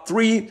about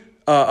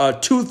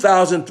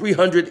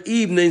 2,300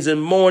 evenings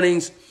and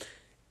mornings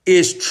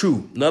is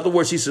true. In other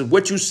words, he says,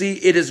 what you see,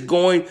 it is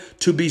going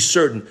to be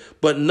certain.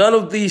 But none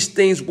of these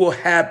things will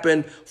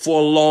happen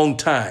for a long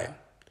time.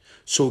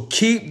 So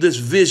keep this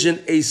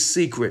vision a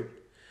secret.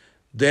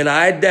 Then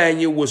I,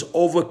 Daniel, was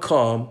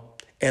overcome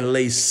and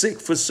lay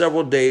sick for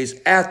several days.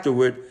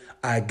 Afterward,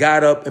 I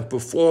got up and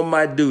performed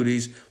my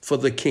duties for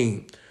the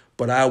king.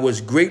 But I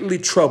was greatly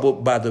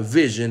troubled by the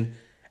vision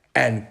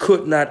and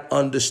could not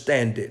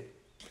understand it.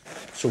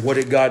 So what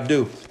did God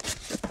do?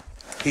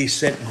 He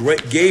sent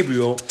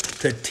Gabriel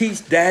to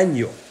teach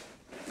Daniel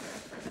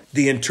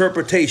the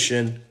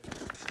interpretation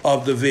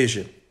of the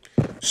vision.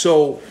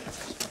 So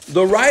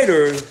the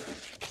writers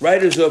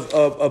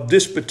of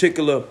this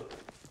particular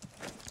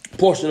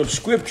portion of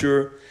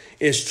scripture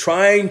is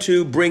trying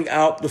to bring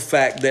out the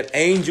fact that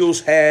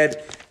angels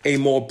had a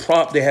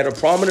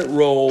prominent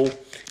role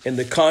in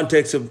the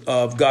context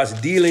of God's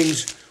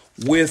dealings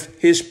with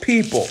his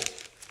people.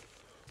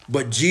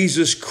 But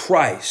Jesus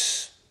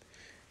Christ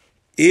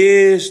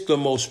is the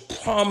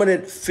most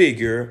prominent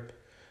figure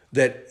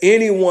that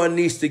anyone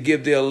needs to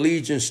give their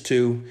allegiance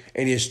to,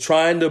 and he's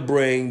trying to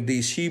bring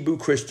these Hebrew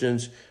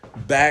Christians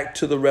back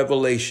to the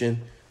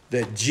revelation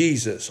that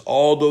Jesus,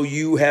 although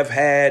you have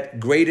had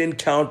great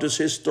encounters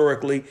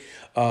historically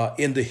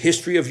in the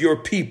history of your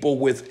people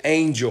with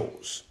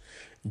angels,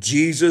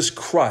 Jesus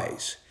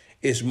Christ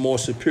is more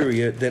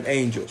superior than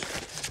angels.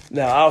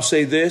 Now, I'll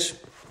say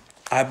this.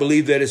 I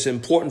believe that it's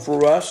important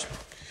for us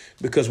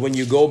because when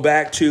you go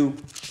back to,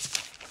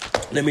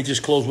 let me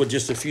just close with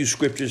just a few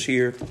scriptures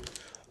here.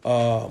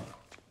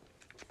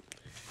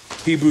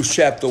 Hebrews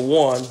chapter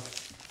 1.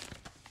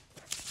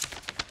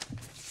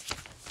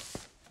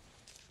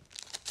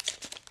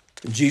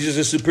 Jesus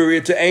is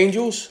superior to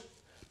angels,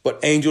 but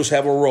angels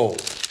have a role.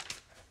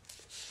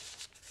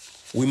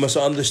 We must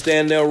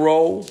understand their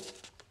role,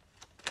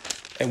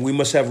 and we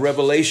must have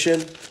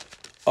revelation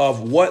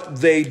of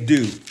what they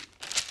do,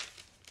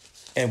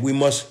 and we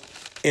must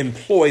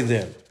employ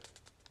them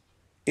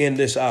in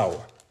this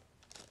hour.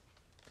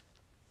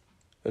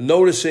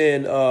 Notice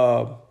in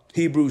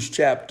Hebrews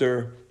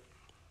chapter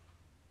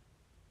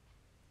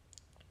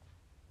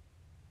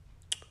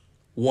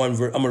 1, I'm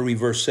going to read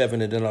verse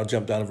 7 and then I'll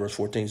jump down to verse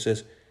 14. It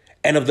says,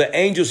 and of the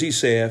angels he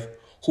saith,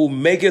 who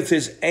maketh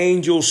his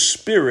angels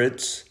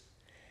spirits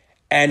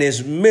and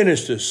his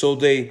ministers. So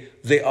they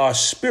are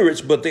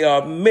spirits, but they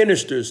are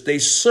ministers. They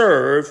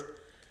serve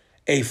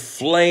a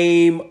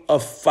flame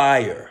of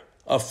fire,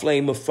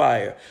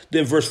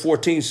 Then verse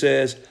 14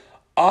 says,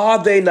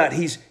 are they not?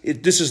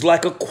 This is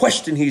like a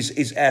question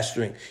he's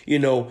answering.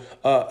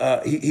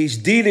 He's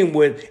dealing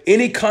with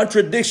any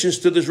contradictions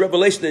to this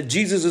revelation that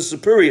Jesus is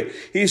superior.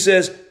 He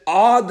says,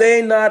 are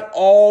they not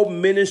all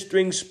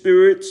ministering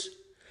spirits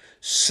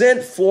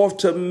sent forth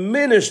to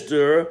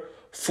minister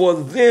for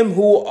them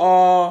who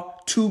are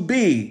to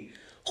be,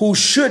 who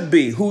should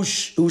be, who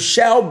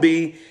shall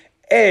be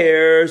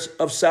heirs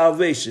of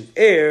salvation,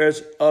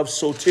 heirs of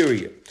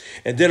soteria?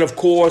 And then, of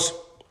course,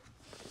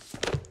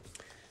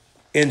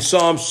 in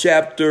Psalms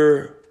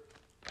chapter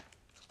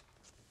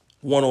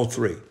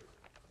 103.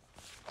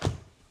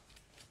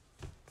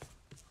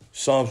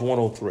 Psalms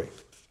 103.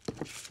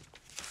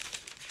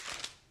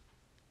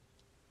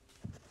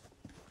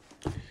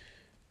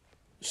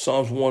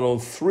 Psalms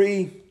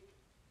 103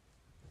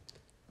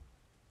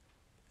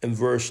 and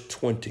verse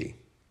 20.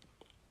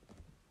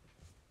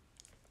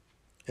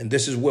 And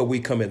this is where we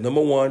come in.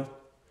 Number one,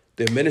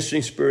 the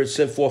ministering spirits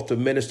sent forth to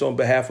minister on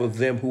behalf of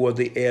them who are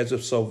the heirs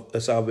of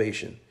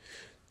salvation.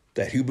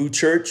 That Hebrew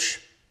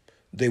church,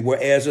 they were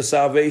heirs of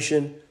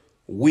salvation.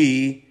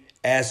 We,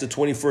 as the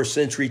 21st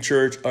century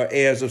church, are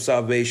heirs of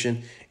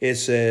salvation. It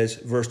says,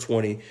 verse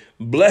 20,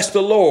 bless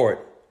the Lord,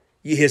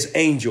 ye his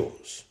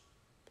angels.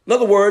 In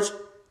other words,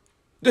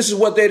 this is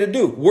what they're to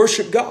do,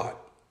 worship God.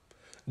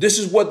 This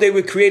is what they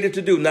were created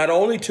to do, not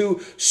only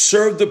to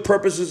serve the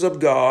purposes of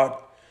God,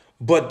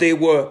 but they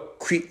were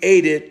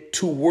created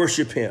to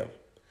worship him.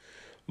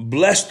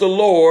 Bless the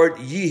Lord,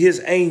 ye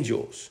his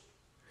angels,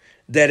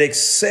 that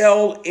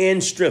excel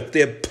in strength.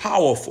 They're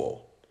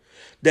powerful,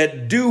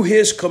 that do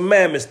his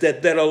commandments,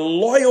 that are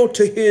loyal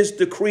to his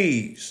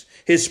decrees,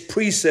 his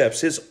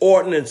precepts, his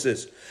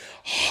ordinances,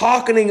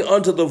 hearkening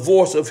unto the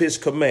voice of his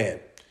command.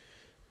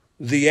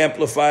 The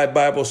Amplified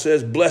Bible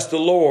says, bless the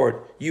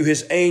Lord, you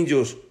his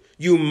angels,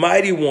 you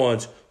mighty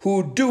ones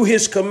who do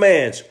his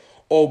commands,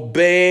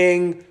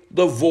 obeying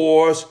the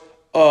voice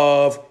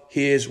of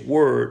his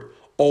word.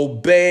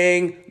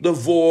 Obeying the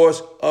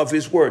voice of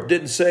his word.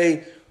 Didn't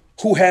say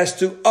who has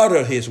to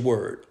utter his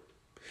word.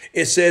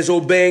 It says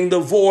obeying the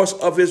voice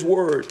of his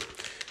word.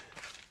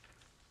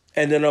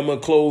 And then I'm going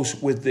to close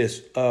with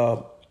this.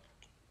 Go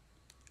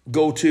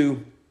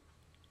to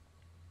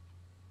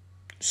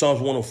Psalms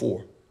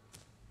 104.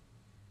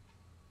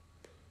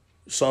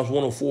 Psalms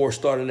 104,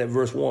 starting at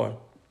verse 1.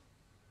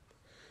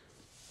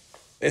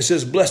 It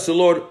says, bless the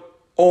Lord,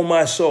 O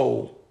my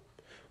soul.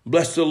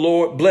 Bless the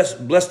Lord, bless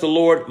the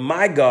Lord,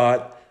 my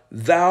God.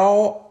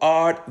 Thou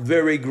art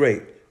very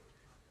great.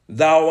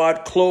 Thou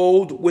art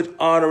clothed with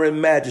honor and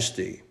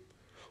majesty,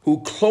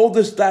 who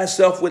clothest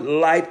thyself with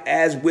light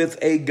as with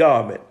a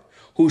garment,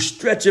 who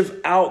stretcheth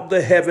out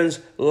the heavens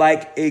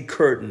like a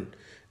curtain.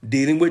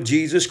 Dealing with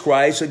Jesus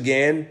Christ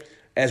again,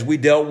 as we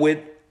dealt with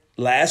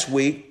last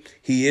week,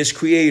 he is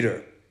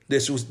creator.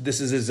 This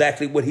is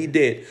exactly what he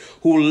did.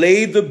 Who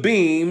laid the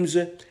beams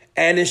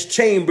and his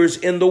chambers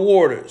in the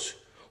waters,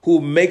 who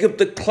maketh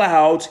the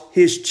clouds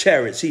his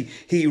chariots.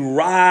 He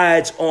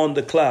rides on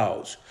the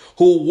clouds.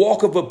 who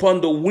walketh upon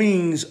the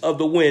wings of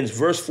the winds.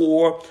 Verse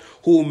 4,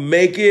 who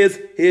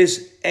maketh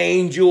his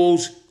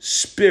angels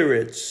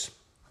spirits,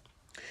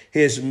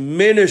 his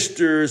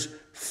ministers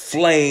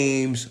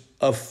flames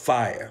of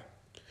fire.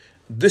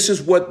 This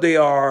is what they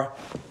are.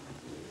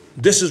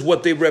 This is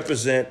what they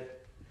represent.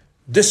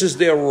 This is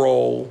their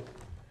role.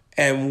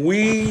 And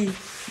we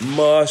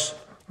must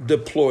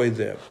deploy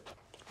them.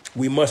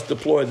 We must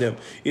deploy them.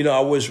 You know,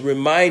 I was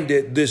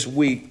reminded this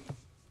week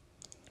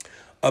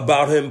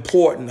about how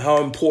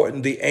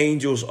important the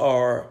angels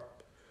are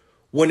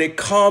when it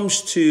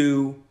comes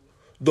to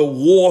the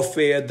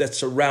warfare that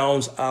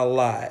surrounds our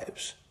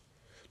lives.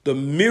 The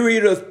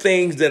myriad of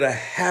things that are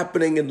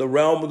happening in the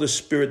realm of the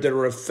spirit that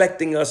are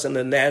affecting us in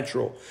the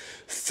natural.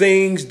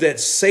 Things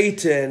that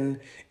Satan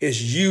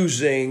is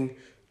using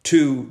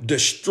to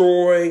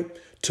destroy,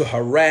 to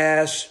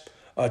harass,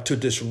 to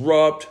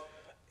disrupt.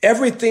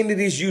 Everything that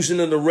he's using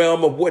in the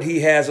realm of what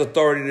he has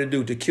authority to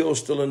do, to kill,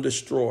 steal, and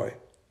destroy.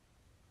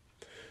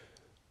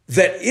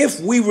 That if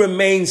we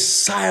remain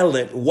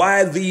silent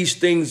while these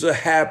things are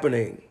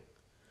happening,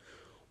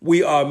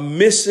 we are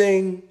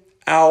missing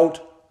out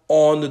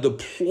on the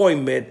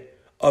deployment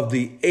of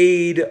the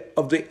aid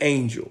of the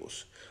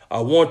angels.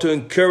 I want to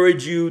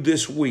encourage you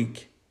this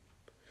week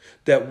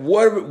that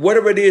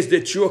whatever it is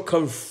that you're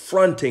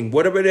confronting,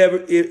 whatever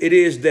it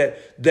is that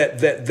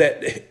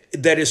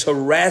is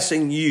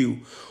harassing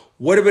you,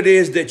 whatever it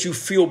is that you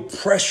feel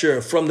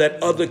pressure from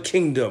that other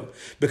kingdom,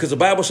 because the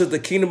Bible says the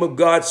kingdom of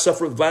God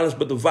suffereth violence,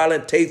 but the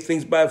violent take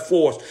things by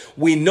force.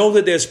 We know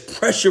that there's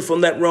pressure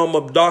from that realm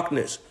of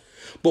darkness.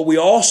 But we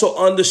also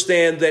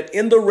understand that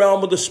in the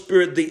realm of the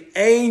spirit, the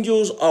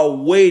angels are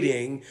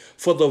waiting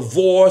for the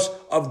voice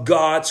of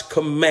God's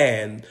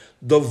command,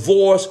 the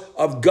voice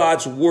of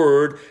God's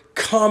word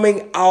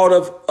coming out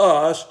of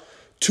us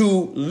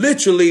to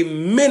literally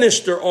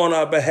minister on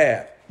our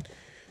behalf.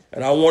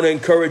 And I want to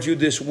encourage you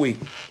this week,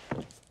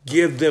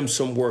 give them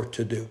some work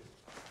to do.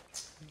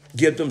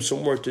 Give them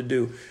some work to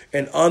do.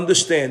 And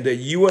understand that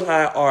you and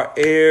I are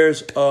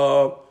heirs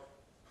of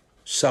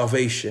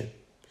salvation.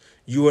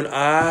 You and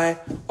I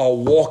are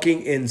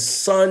walking in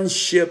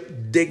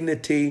sonship,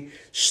 dignity,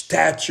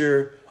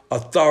 stature,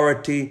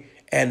 authority,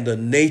 and the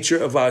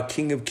nature of our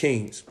King of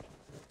Kings.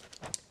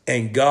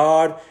 And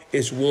God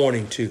is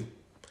wanting to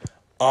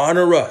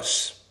honor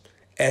us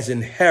as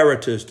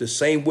inheritors the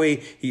same way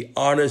he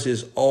honors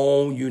his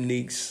own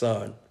unique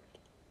son.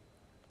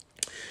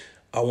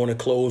 I want to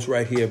close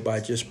right here by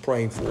just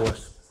praying for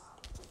us.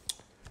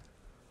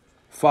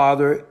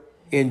 Father,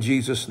 in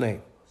Jesus'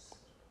 name,